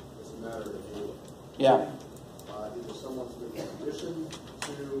 It's a matter of enabling. Yeah. Either someone's been conditioned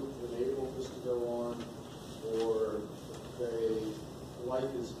to enable this to go on, or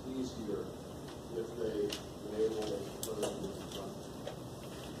life is easier if they enable the person to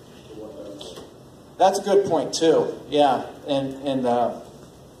That's a good point too. Yeah, and you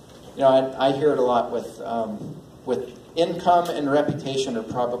know, I hear it a lot with income and reputation are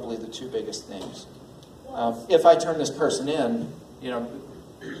probably the two biggest things. If I turn this person in, you know,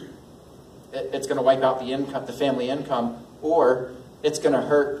 it's going to wipe out the income, the family income, or it's going to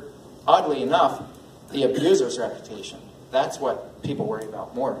hurt, oddly enough, the abuser's reputation. That's what people worry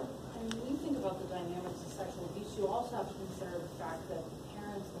about more. And when you think about the dynamics of sexual abuse, you also have to consider the fact that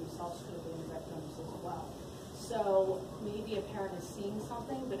parents themselves could have been victims as well. So maybe a parent is seeing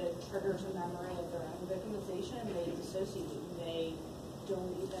something, but it triggers a memory of their own victimization, and they dissociate. They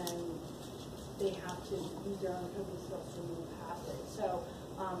don't even, they have to use their own coping skills to move past it. So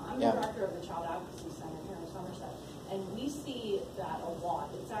I'm the director of the Child Advocacy Center here in Somerset, and we see that a lot.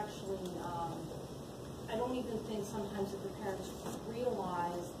 It's actually, I don't even think sometimes that the parents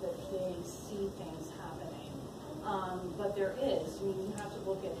realize that they see things happening. But there is. I mean, you have to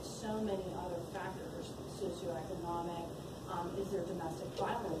look at so many other factors, socioeconomic, is there domestic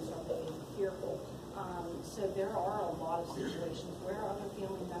violence, are they fearful? So there are a lot of situations where other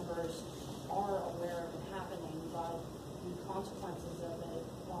family members are aware of it happening, but the consequences of it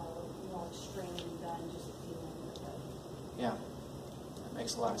are more extreme than just dealing with it. Yeah, that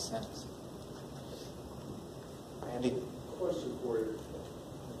makes a lot of sense. Andy? Question for you,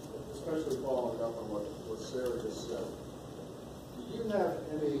 especially following up on what Sarah just said. Do you have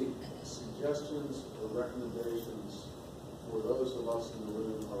any suggestions or recommendations for those of us in the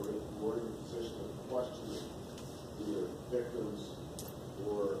room who are in a position of questioning either victims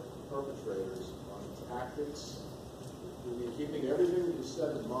or perpetrators on tactics? Keeping everything that you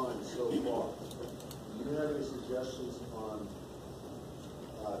said in mind so far, do you have any suggestions on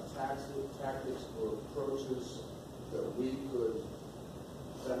tactics or approaches that we could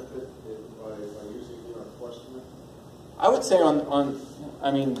benefit by using questioning? I would say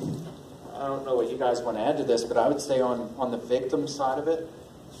I mean, I don't know what you guys want to add to this, but I would say on the victim side of it,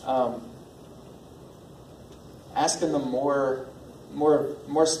 asking them more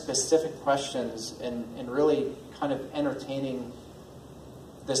specific questions and really kind of entertaining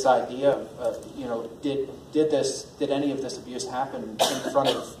this idea of you know, did any of this abuse happen in front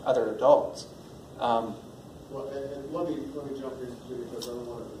of other adults? Well, and let me jump in too, because I don't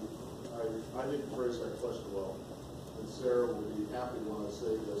want to. I didn't phrase that question well, and Sarah would be happy when I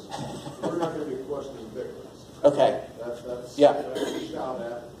say this. We're not going to be questioning victims. Okay. That's yeah. That's a shout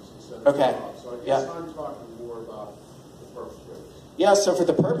at instead of okay. So I guess I'm talking more about the perpetrators. Yeah. So for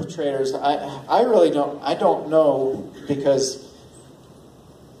the perpetrators, I really don't know, because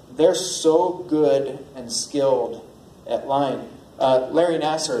they're so good and skilled at lying. Larry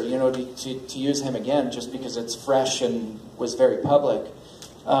Nassar, you know, to use him again, just because it's fresh and was very public,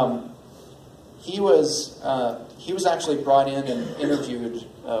 he was actually brought in and interviewed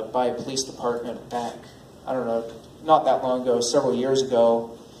by a police department back, I don't know, not that long ago, several years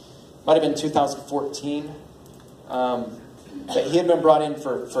ago, might have been 2014. But he had been brought in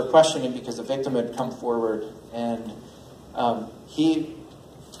for questioning because the victim had come forward, and he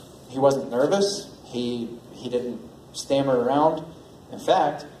wasn't nervous. He didn't stammer around. In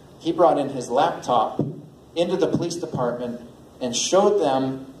fact, he brought in his laptop into the police department and showed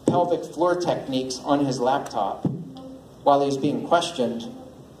them pelvic floor techniques on his laptop while he was being questioned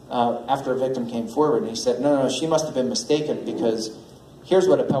after a victim came forward. And he said, no, she must have been mistaken, because here's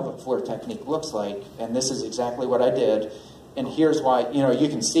what a pelvic floor technique looks like, and this is exactly what I did, and here's why, you know, you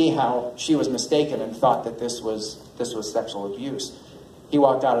can see how she was mistaken and thought that this was sexual abuse. He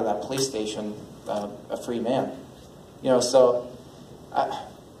walked out of that police station a free man. You know, so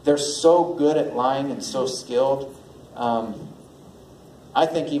they're so good at lying and so skilled. I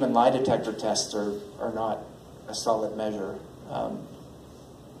think even lie detector tests are not a solid measure.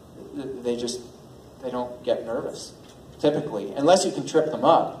 They don't get nervous, typically, unless you can trip them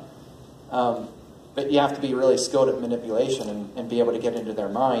up. But you have to be really skilled at manipulation and be able to get into their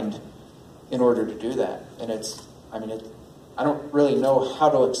mind in order to do that. And I don't really know how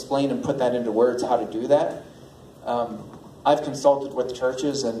to explain and put that into words, how to do that. I've consulted with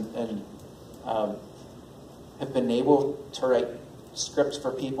churches and have been able to write scripts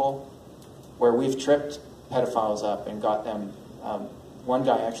for people where we've tripped pedophiles up and got them. One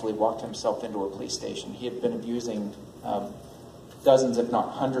guy actually walked himself into a police station. He had been abusing dozens, if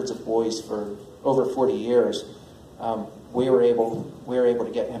not hundreds, of boys for over 40 years. We were able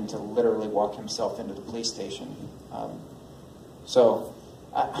to get him to literally walk himself into the police station. So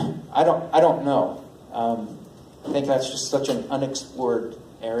I don't know. I think that's just such an unexplored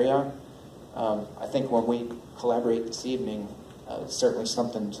area. I think when we collaborate this evening, it's certainly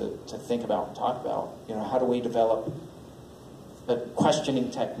something to think about and talk about. You know, how do we develop the questioning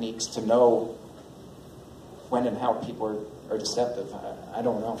techniques to know when and how people are deceptive? I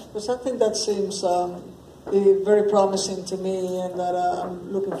don't know. There's something that seems very promising to me, and that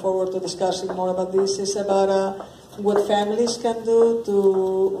I'm looking forward to discussing more about this, is about what families can do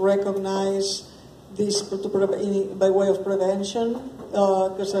to recognize this by way of prevention.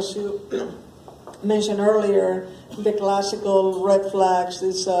 Because as you mentioned earlier, the classical red flags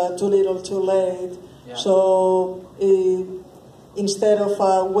is too little, too late. Yeah. So instead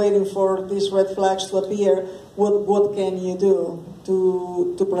of waiting for these red flags to appear, what can you do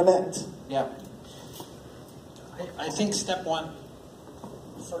to prevent? Yeah. I think step one,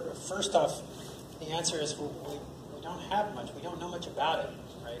 first off, the answer is we don't have much. We don't know much about it,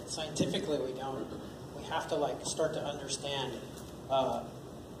 right? Scientifically, we don't. We have to start to understand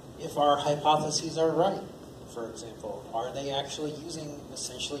if our hypotheses are right. For example, are they actually using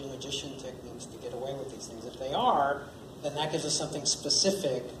essentially magician techniques to get away with these things? If they are, then that gives us something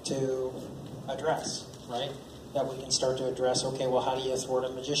specific to address, right? That we can start to address. Okay, well, how do you thwart a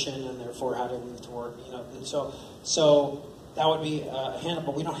magician, and therefore, how do we thwart? You know, and so that would be handled,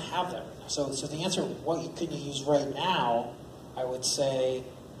 but we don't have that right now. So the answer, what can you use right now? I would say,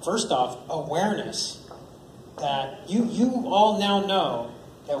 first off, awareness that you all now know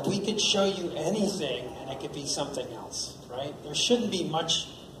that we could show you anything and it could be something else, right? There shouldn't be much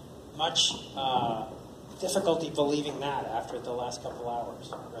difficulty believing that after the last couple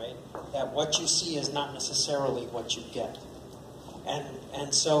hours, right? That what you see is not necessarily what you get.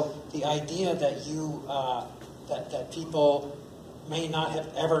 And so the idea that you that people may not have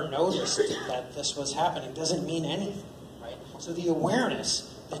ever noticed that this was happening doesn't mean anything, right? So the awareness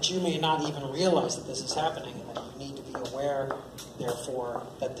that you may not even realize that this is happening, and that you need to be aware, therefore,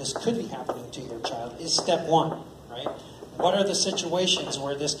 that this could be happening to your child is step one, right? what are the situations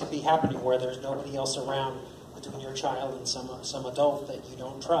where this could be happening, where there's nobody else around between your child and some adult that you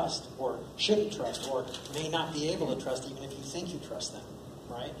don't trust, or shouldn't trust, or may not be able to trust, even if you think you trust them,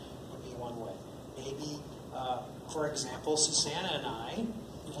 right? Would be one way. Maybe, for example, Susana and I,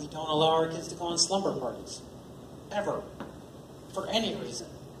 we don't allow our kids to go on slumber parties, ever, for any reason.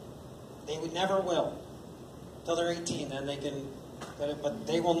 They would never will. Till they're 18, then they can, but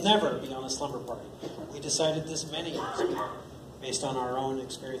they will never be on a slumber party. We decided this many years ago, based on our own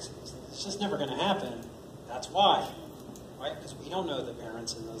experiences. It's just never going to happen. That's why, right? Because we don't know the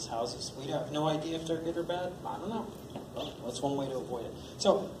parents in those houses. We have no idea if they're good or bad. I don't know. Well, that's one way to avoid it.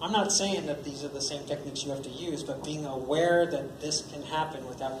 So I'm not saying that these are the same techniques you have to use, but being aware that this can happen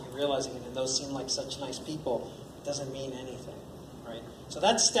without you realizing it, and those seem like such nice people, doesn't mean anything, right? So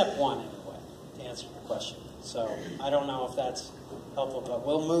that's step one, anyway, to answer your question. So I don't know if that's helpful, but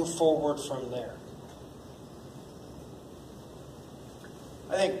we'll move forward from there.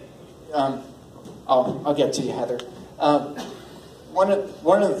 I think I'll get to you, Heather.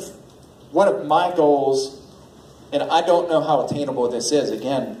 One of my goals, and I don't know how attainable this is.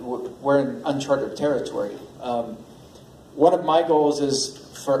 Again, we're in uncharted territory. One of my goals is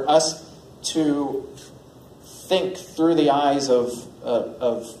for us to think through the eyes of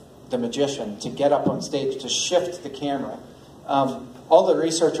the magician, to get up on stage, to shift the camera. All the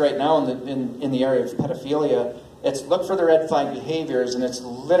research right now in the area of pedophilia, it's look for the red flag behaviors, and it's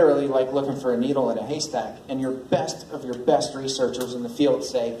literally like looking for a needle in a haystack. And your best of your best researchers in the field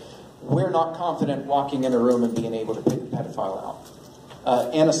say, we're not confident walking in a room and being able to pick a pedophile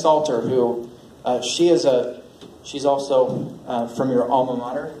out. Anna Salter, who she's also from your alma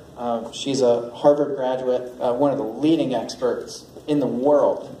mater. She's a Harvard graduate, one of the leading experts in the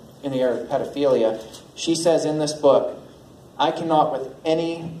world in the area of pedophilia. She says in this book, I cannot with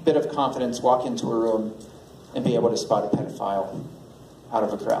any bit of confidence walk into a room and be able to spot a pedophile out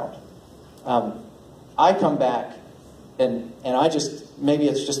of a crowd. I come back and I just, maybe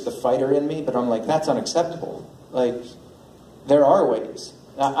it's just the fighter in me, but I'm like, that's unacceptable. Like, there are ways.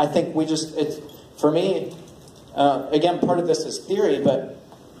 I think we just, for me, again, part of this is theory, but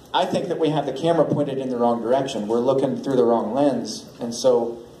I think that we have the camera pointed in the wrong direction. We're looking through the wrong lens. And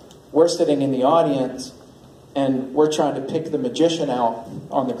so we're sitting in the audience and we're trying to pick the magician out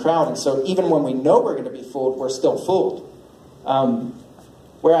on the crowd. And so even when we know we're going to be fooled, we're still fooled.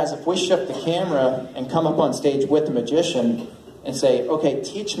 Whereas if we shift the camera and come up on stage with the magician and say, okay,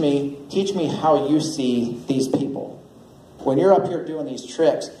 teach me how you see these people. When you're up here doing these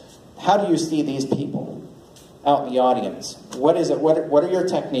tricks, how do you see these people out in the audience? What is it? What are your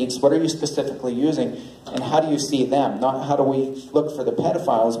techniques? What are you specifically using? And how do you see them? Not how do we look for the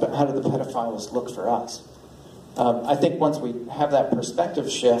pedophiles, but how do the pedophiles look for us? I think once we have that perspective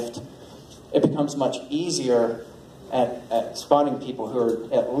shift, it becomes much easier at spotting people who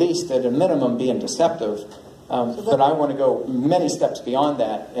are at least at a minimum being deceptive. But I want to go many steps beyond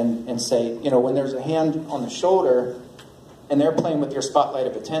that and say, you know, when there's a hand on the shoulder and they're playing with your spotlight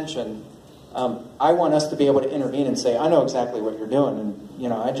of attention, I want us to be able to intervene and say, I know exactly what you're doing. And, you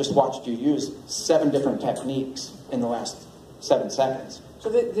know, I just watched you use 7 different techniques in the last 7 seconds. So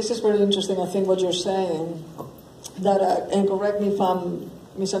this is very interesting, I think, what you're saying. That, and correct me if I'm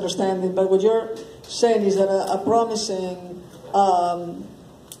misunderstanding, but what you're saying is that a promising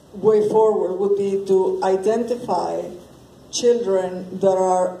way forward would be to identify children that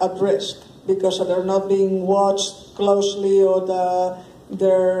are at risk because they're not being watched closely or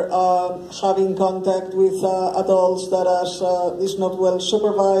they're having contact with adults that is not well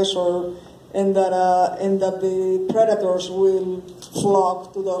supervised, and that the predators will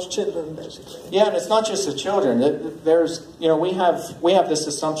flock to those children, basically. Yeah, and it's not just the children. There's, you know, we have this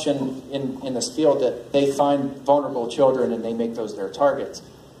assumption in this field that they find vulnerable children and they make those their targets.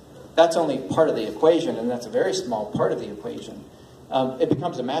 That's only part of the equation, and that's a very small part of the equation. It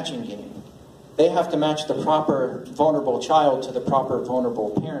becomes a matching game. They have to match the proper vulnerable child to the proper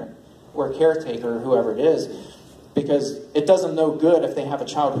vulnerable parent or caretaker, whoever it is, because it does them no good if they have a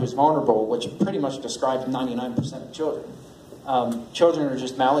child who's vulnerable, which pretty much describes 99% of children. Children are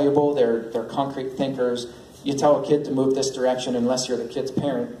just malleable, they're concrete thinkers. You tell a kid to move this direction, unless you're the kid's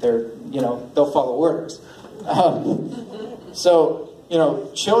parent, they'll follow orders. So, you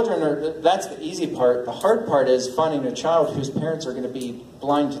know, children that's the easy part. The hard part is finding a child whose parents are going to be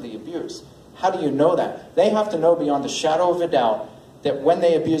blind to the abuse. How do you know that? They have to know beyond the shadow of a doubt that when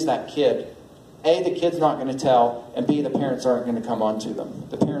they abuse that kid, A, the kid's not going to tell, and B, the parents aren't going to come on to them.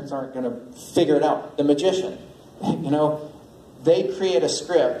 The parents aren't going to figure it out. The magician, you know, they create a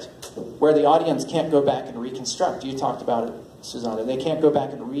script where the audience can't go back and reconstruct. You talked about it, Susana. They can't go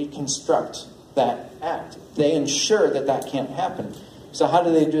back and reconstruct that act. They ensure that that can't happen. So how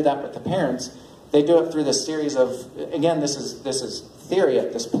do they do that with the parents? They do it through this series of, again, this is theory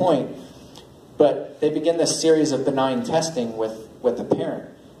at this point, but they begin this series of benign testing with the parent.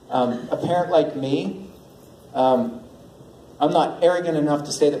 A parent like me, I'm not arrogant enough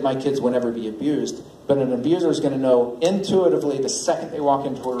to say that my kids will never be abused, but an abuser is going to know intuitively the second they walk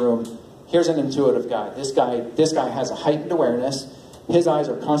into a room, here's an intuitive guy. This guy has a heightened awareness. His eyes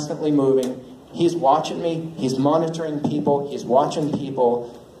are constantly moving. He's watching me. He's monitoring people. He's watching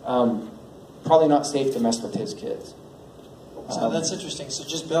people. Probably not safe to mess with his kids. So that's interesting. So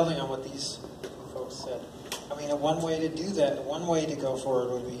just building on what these folks said, I mean, one way to do that, one way to go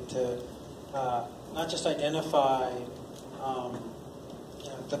forward would be to not just identify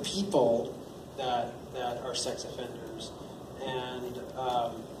the people that are sex offenders, and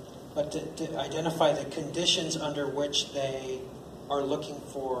but to identify the conditions under which they are looking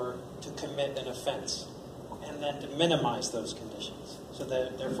to commit an offense, and then to minimize those conditions. So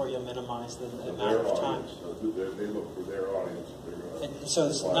that therefore you'll minimize the amount of time. They look for their audience. And so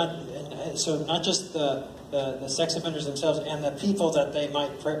it's not just the sex offenders themselves and the people that they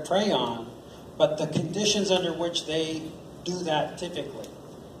might prey on, but the conditions under which they do that typically.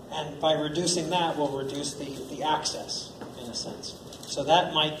 And by reducing that, we'll reduce the access, in a sense. So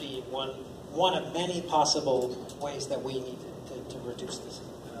that might be one of many possible ways that we need to reduce this.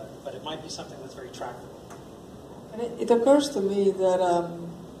 But it might be something that's very tractable. And it occurs to me that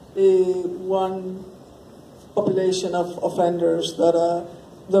one population of offenders that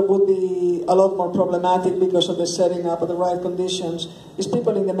would be a lot more problematic because of the setting up of the right conditions is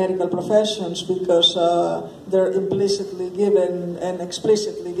people in the medical professions, because they're implicitly given and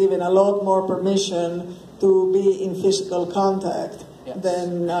explicitly given a lot more permission to be in physical contact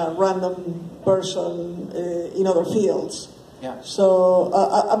than a random person in other fields. Yeah. So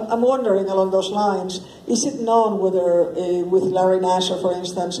I'm wondering along those lines, is it known whether with Larry Nassar, for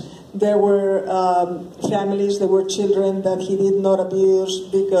instance, there were families, there were children that he did not abuse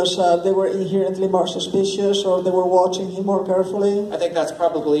because they were inherently more suspicious, or they were watching him more carefully? I think that's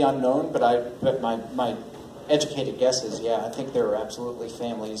probably unknown, but my educated guess is, yeah, I think there were absolutely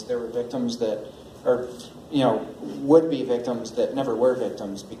families. There were victims that, or would-be victims that never were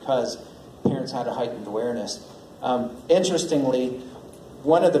victims because parents had a heightened awareness. Interestingly,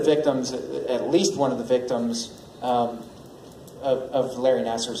 one of the victims, at least one of the victims of Larry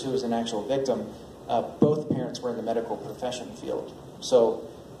Nassar's, who was an actual victim, both parents were in the medical profession field. So,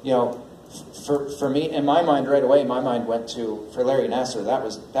 for me, in my mind right away, my mind went to, for Larry Nassar,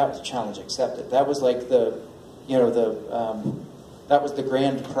 that was challenge accepted. That was like that was the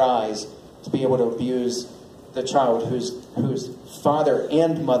grand prize, to be able to abuse the child whose father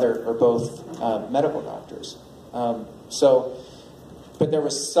and mother are both medical doctors. But there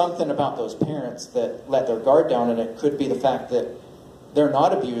was something about those parents that let their guard down, and it could be the fact that they're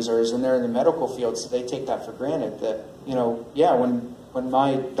not abusers and they're in the medical field, so they take that for granted. That when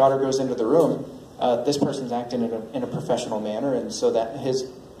my daughter goes into the room, this person's acting in a professional manner, and so that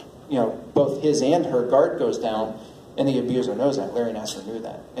both his and her guard goes down, and the abuser knows that. Larry Nassar knew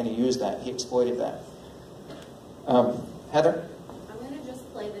that, and he used that. He exploited that. Heather? I'm going to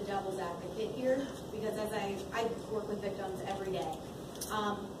just play the devil's advocate here, because as I work with victims every day,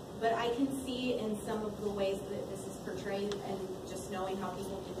 but I can see in some of the ways that this is portrayed, and just knowing how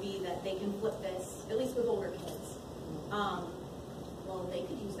people can be, that they can flip this, at least with older kids. Well, they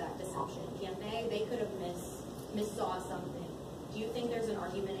could use that deception, can't they? They could have missaw something. Do you think there's an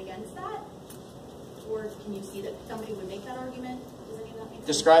argument against that? Or can you see that somebody would make that argument? Does any of that make sense?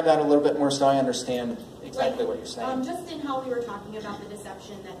 Describe that a little bit more so I understand exactly what you're saying. Just in how we were talking about the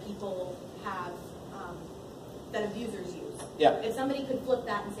deception that people have, that abusers use. Yeah. If somebody could flip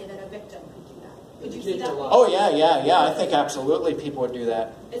that and say that a victim could do that, could you see that? Oh yeah. I think absolutely people would do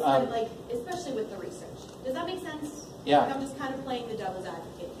that. It's kind of like, especially with the research. Does that make sense? Yeah. Like, I'm just kind of playing the devil's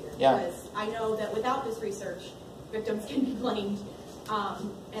advocate here. Yeah. Because I know that without this research, victims can be blamed.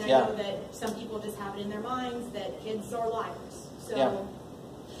 And I Yeah. know that some people just have it in their minds that kids are liars. So. Yeah.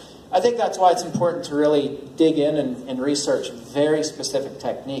 I think that's why it's important to really dig in and research very specific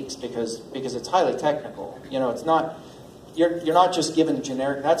techniques, because it's highly technical. It's not, you're not just given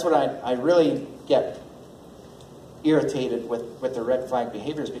generic. That's what I really get irritated with the red flag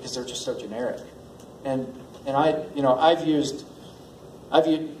behaviors, because they're just so generic. And I've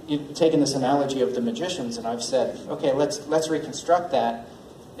taken this analogy of the magicians, and I've said, okay, let's reconstruct that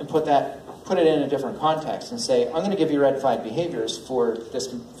and put it in a different context and say, I'm going to give you red flag behaviors for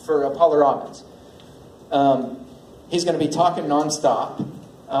Paul Robbins. He's going to be talking nonstop.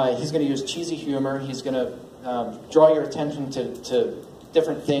 He's going to use cheesy humor. He's going to draw your attention to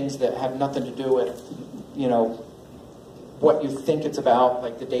different things that have nothing to do with, you know, what you think it's about,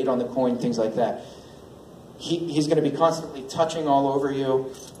 like the date on the coin, things like that. He's going to be constantly touching all over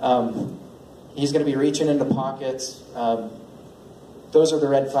you. He's going to be reaching into pockets. Those are the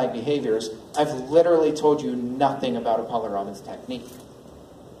red flag behaviors. I've literally told you nothing about a Paula Robbins technique.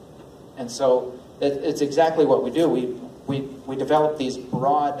 And so it's exactly what we do. We develop these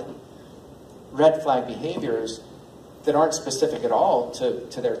broad red flag behaviors that aren't specific at all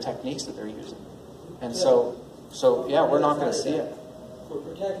to their techniques that they're using. And so yeah, we're not going to see it. For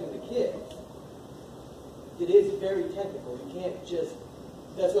protecting the kid, it is very technical. You can't just,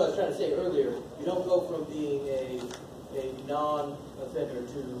 that's what I was trying to say earlier, you don't go from being a non-offender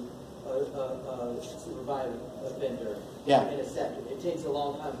to a supervised offender in a second. It takes a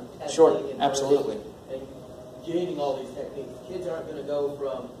long time of testing and absolutely. And gaining all these techniques. Kids aren't going to go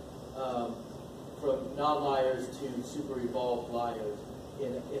from non-liars to super evolved liars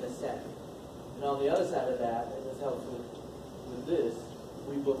in a second. And on the other side of that, and this helps with this,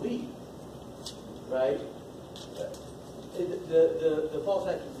 we believe, right? The false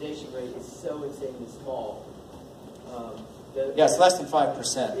accusation rate is so insanely small. Yeah, it's less than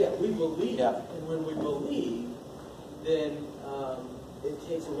 5%. Yeah, we believe. Yeah. And when we believe, then it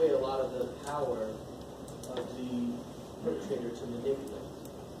takes away a lot of the power of the perpetrator to manipulate.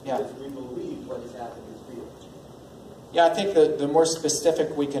 Yeah. Because we believe what has happened is real. Yeah, I think the more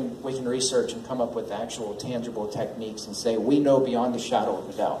specific we can research and come up with actual tangible techniques and say we know beyond the shadow of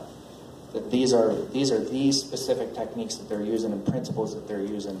a doubt that these are these specific techniques that they're using and principles that they're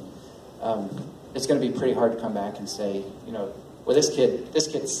using. It's going to be pretty hard to come back and say, you know, well, this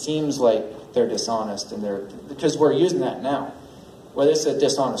kid seems like they're dishonest and because we're using that now. Well, this is a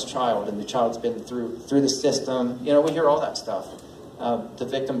dishonest child and the child's been through the system. You know, we hear all that stuff. The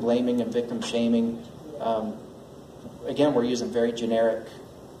victim blaming and victim shaming. Again, we're using very generic,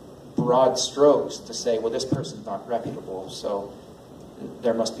 broad strokes to say, well, this person's not reputable, so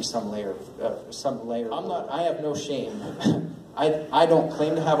there must be some layer. I have no shame. I don't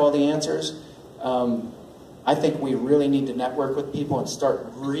claim to have all the answers. I think we really need to network with people and start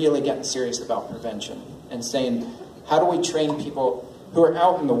really getting serious about prevention and saying, how do we train people who are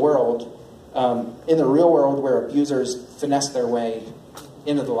out in the world, in the real world where abusers finesse their way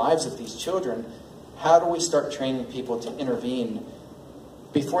into the lives of these children? How do we start training people to intervene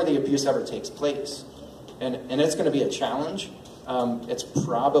before the abuse ever takes place? And it's going to be a challenge. It's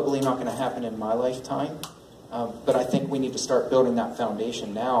probably not going to happen in my lifetime, but I think we need to start building that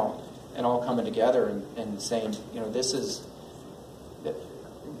foundation now and all coming together and saying, you know, this is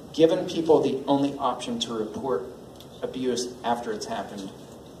giving people the only option to report abuse after it's happened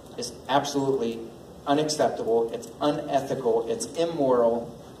is absolutely unacceptable, it's unethical, it's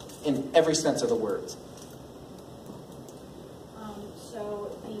immoral in every sense of the words. So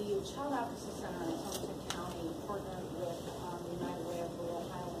the Child Advocacy Center in Somerset County partnered with the United Way of Rural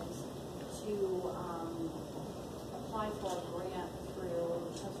Highlands to apply for a grant through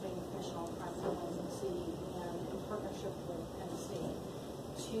the Pennsylvania Commission on Crime Prevention and in partnership with Penn State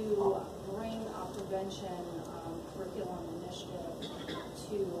to bring a prevention curriculum initiative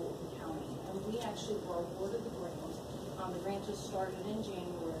to the county. And we actually were awarded the grant. The grant just started in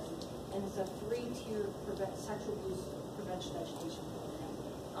January, and it's a 3-tiered sexual abuse prevention education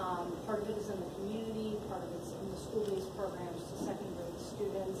program. Part of it is in the community, part of it's in the school-based programs to second grade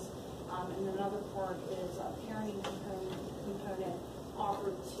students, and another part is a parenting component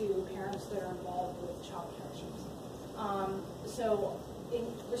offered to parents that are involved with child protections. So in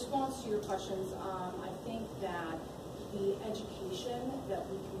response to your questions, I think that the education that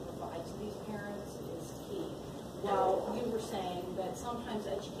we can provide to these parents is key. While you were saying that sometimes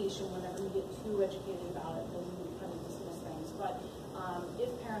education, whenever you get too educated about it, then you kind of dismiss things. But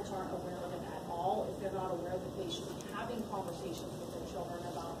if parents aren't aware of it at all, if they're not aware that they should be having conversations with their children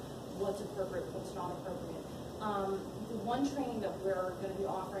about what's appropriate, what's not appropriate. The one training that we're going to be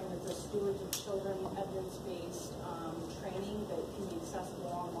offering is a Stewards of Children evidence-based training that can be accessible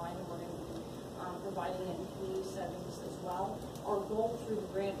online, and we're going to be providing it in community settings as well. Our goal through the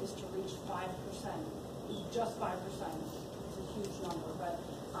grant is to reach 5%. Just 5%. It's a huge number, but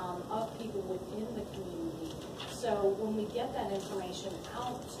of people within the community. So when we get that information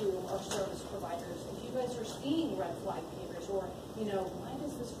out to our service providers, if you guys are seeing red flag behaviors, or, you know, why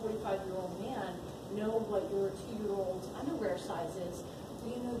does this 45-year-old man know what your 2-year-old's underwear size is?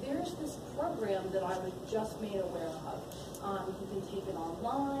 Well, you know, there's this program that I was just made aware of. You can take it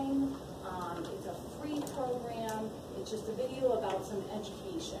online. It's a free program. It's just a video about some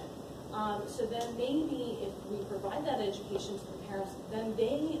education. So then maybe if we provide that education to the parents, then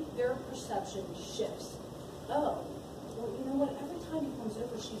their perception shifts. Oh, well, you know what? Every time he comes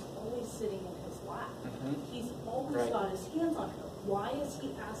over, she's always sitting in his lap. He's always Right. got his hands on her. Why is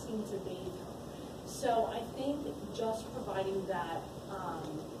he asking to bathe her? So I think just providing that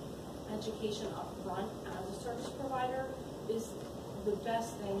education up front as a service provider is the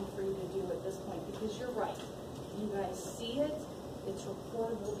best thing for you to do at this point, because you're right. You guys see it, it's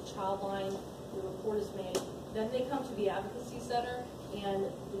reportable to Childline, the report is made, then they come to the advocacy center and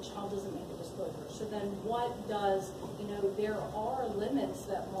the child doesn't make a disclosure. So then what does, there are limits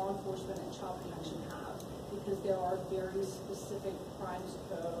that law enforcement and child protection have, because there are very specific crimes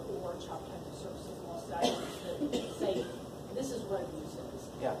code or child protective services law statutes that say this is what abuse is.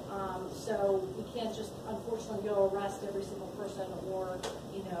 Yeah. So we can't just unfortunately go arrest every single person or,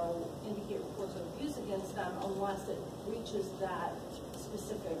 indicate reports of abuse against them unless it reaches that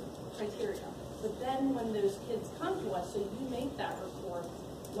specific criteria. But then when those kids come to us, so you make that report,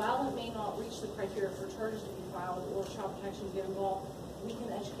 while it may not reach the criteria for charges to be filed or child protection to get involved, we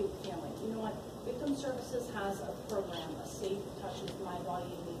can educate the family. You know what? Victim Services has a program, a Safe Touches My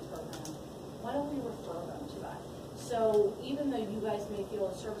Body and Me program. Why don't we refer them to that? So even though you guys may feel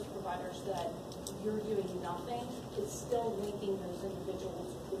as service providers that you're doing nothing, it's still linking those individuals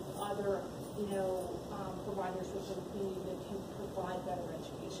with other, providers within the community that can provide better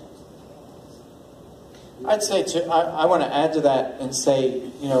education to the families. I'd say too, I want to add to that and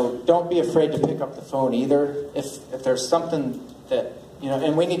say, don't be afraid to pick up the phone either. If there's something that,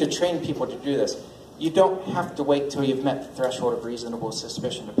 and we need to train people to do this. You don't have to wait till you've met the threshold of reasonable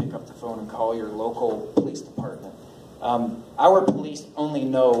suspicion to pick up the phone and call your local police department. Our police only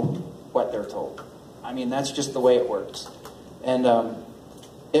know what they're told. I mean, that's just the way it works. And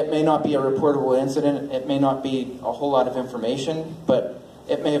it may not be a reportable incident, it may not be a whole lot of information, but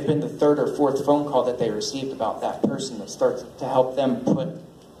it may have been the third or fourth phone call that they received about that person that starts to help them put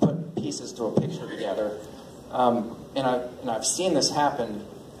pieces to a picture together. And I've seen this happen,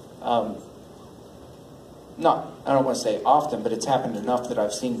 I don't want to say often, but it's happened enough that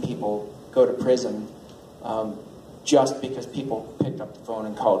I've seen people go to prison just because people picked up the phone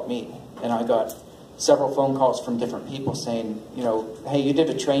and called me. And I got several phone calls from different people saying, hey, you did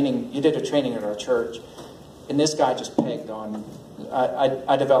a training at our church, and this guy just pegged on,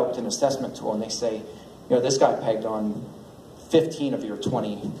 I developed an assessment tool, and they say, this guy pegged on 15 of your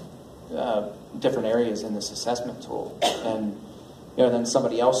 20 different areas in this assessment tool. And then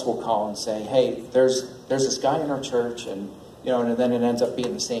somebody else will call and say, hey, there's this guy in our church, and and then it ends up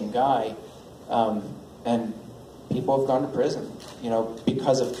being the same guy, and people have gone to prison,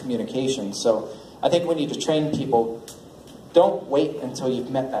 because of communication. So I think we need to train people. Don't wait until you've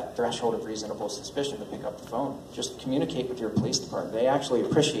met that threshold of reasonable suspicion to pick up the phone. Just communicate with your police department. They actually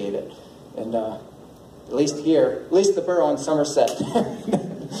appreciate it. And at least here, at least the borough in Somerset,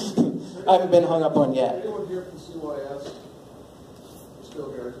 I haven't been hung up on yet. Anyone here from CYS? You're still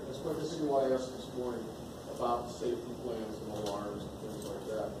here. I spoke to CYS this morning about safety plans and alarms and things like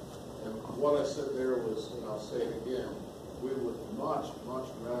that. And what I said there was, and I'll say it again, we would much, much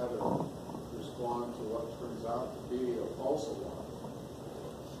rather respond to what turns out to be a false alarm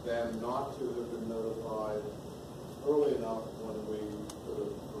than not to have been notified early enough when we could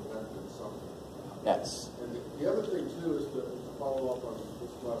have prevented something. Yes. And the other thing, too, is to follow up on this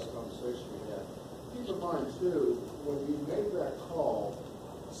last conversation we had. Keep in mind, too, when you make that call,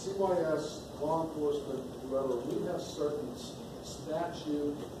 CYS, law enforcement, whoever, we have certain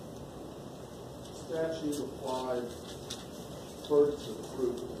statute-applied burdens of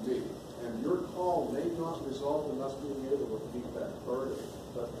proof to meet. And your call may not result in us being able to meet that burden,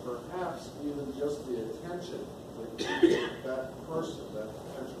 but perhaps even just the attention that person, that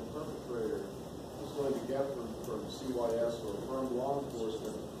potential perpetrator, is going to get from CYS or from law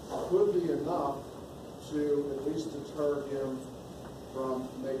enforcement could be enough to at least deter him from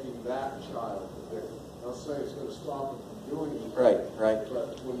making that child the victim. I'm not saying it's going to stop him from doing anything. Right.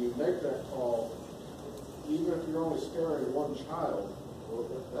 But when you make that call, even if you're only sparing one child, well,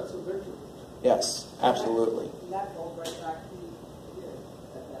 that's a victory. Yes, absolutely. And that goes right back to you,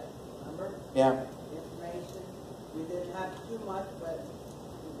 that, remember? Yeah. Information. We didn't have too much, but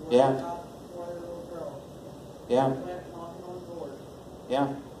we Yeah. went out for the little girl. Yeah. We went knocking on doors.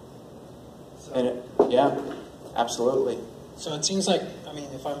 Yeah. Yeah, absolutely. So it seems like,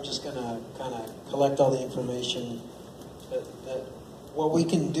 if I'm just going to kind of collect all the information, that what we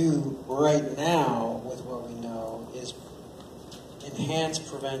can do right now with what we know is enhance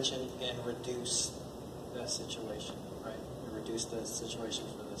prevention and reduce that situation, right? Reduce the situation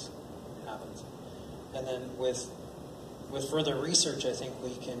for this happens. And then with further research, I think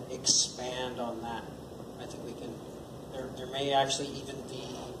we can expand on that. I think we can, there may actually even be,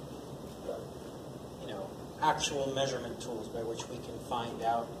 actual measurement tools by which we can find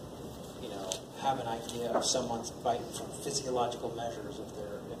out, have an idea of someone's bite from physiological measures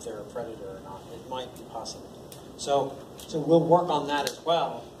if they're a predator or not. It might be possible. So we'll work on that as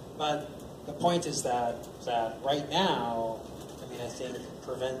well. But the point is that right now, I think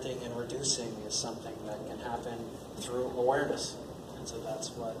preventing and reducing is something that can happen through awareness, and so that's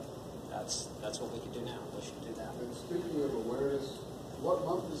what we can do now. We should do that. And speaking of awareness, what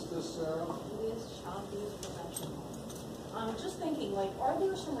month is this, Sarah? It is Child Abuse Prevention Month. I'm just thinking, like, are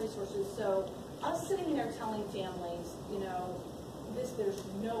there some resources? So us sitting there telling families, there's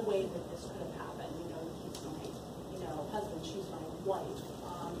no way that this could have happened. He's my, husband, she's my wife.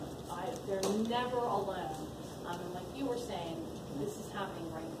 They're never alone. And like you were saying, this is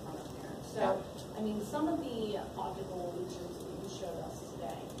happening right in front of parents. So, some of the optical illusions that you showed us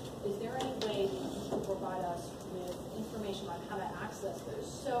today, is there any way that you could provide us with information on how to access those?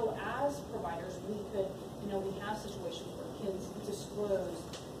 So as providers, we could, we have situations where kids disclose,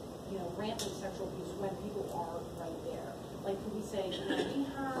 rampant sexual abuse when people are right there. Like, could we say, we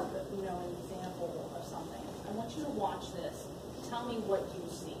have, an example of something. I want you to watch this. Tell me what you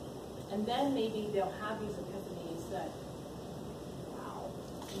see. And then maybe they'll have these epiphanies that, wow,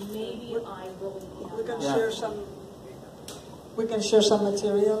 maybe I really am. We can share some. We can share some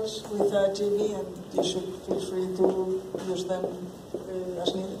materials with Jimmy, and you should feel free to use them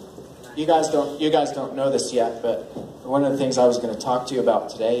as needed. You guys don't know this yet, but one of the things I was going to talk to you about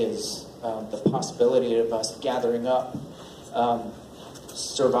today is the possibility of us gathering up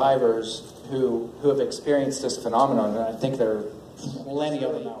survivors who have experienced this phenomenon, and I think there are plenty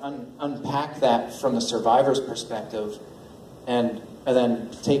of them. Unpack that from the survivor's perspective, and then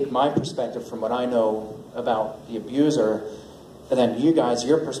take my perspective from what I know about the abuser, and then you guys,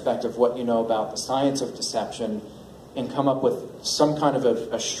 your perspective, what you know about the science of deception, and come up with some kind of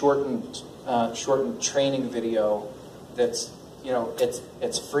a shortened training video that's,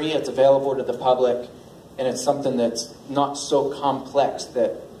 it's free, it's available to the public, and it's something that's not so complex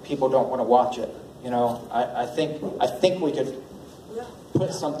that people don't want to watch it. I think we could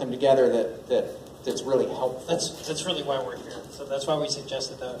put something together that's really helpful. That's really why we're here. So that's why we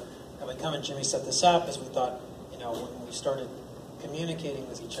suggested that we come, and Jimmy set this up, as we thought, when we started communicating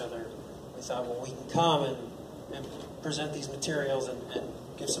with each other, we thought, well, we can come and present these materials and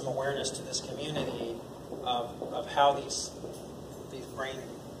give some awareness to this community of how these brain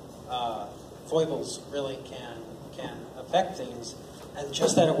foibles really can affect things, and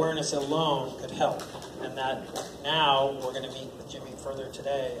just that awareness alone could help. And that now we're going to meet with Jimmy further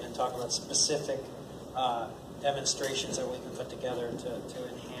today and talk about specific demonstrations that we can put together to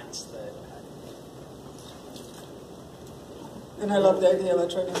enhance the impact. And I love the idea of a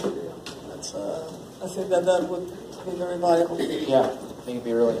training video. I think that would be very valuable. Yeah, I think it'd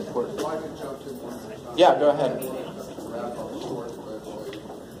be really important. If I could jump in one more time. Yeah, go ahead. Wrap up short, but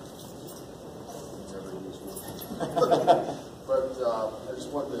but I just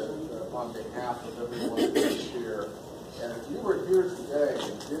wanted to, on behalf of everyone who's here, and if you were here today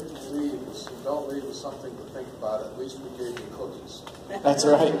and didn't leave, don't leave with something to think about, at least we gave you cookies. That's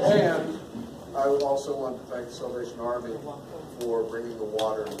right. And I also want to thank the Salvation Army for bringing the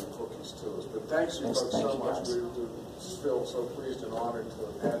water and the cookies to us. But thanks you folks so much. We just feel so pleased and honored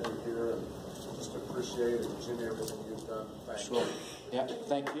to have you here, and just appreciate it. Jimmy, everything you've done. Thank you. Yeah,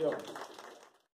 thank you.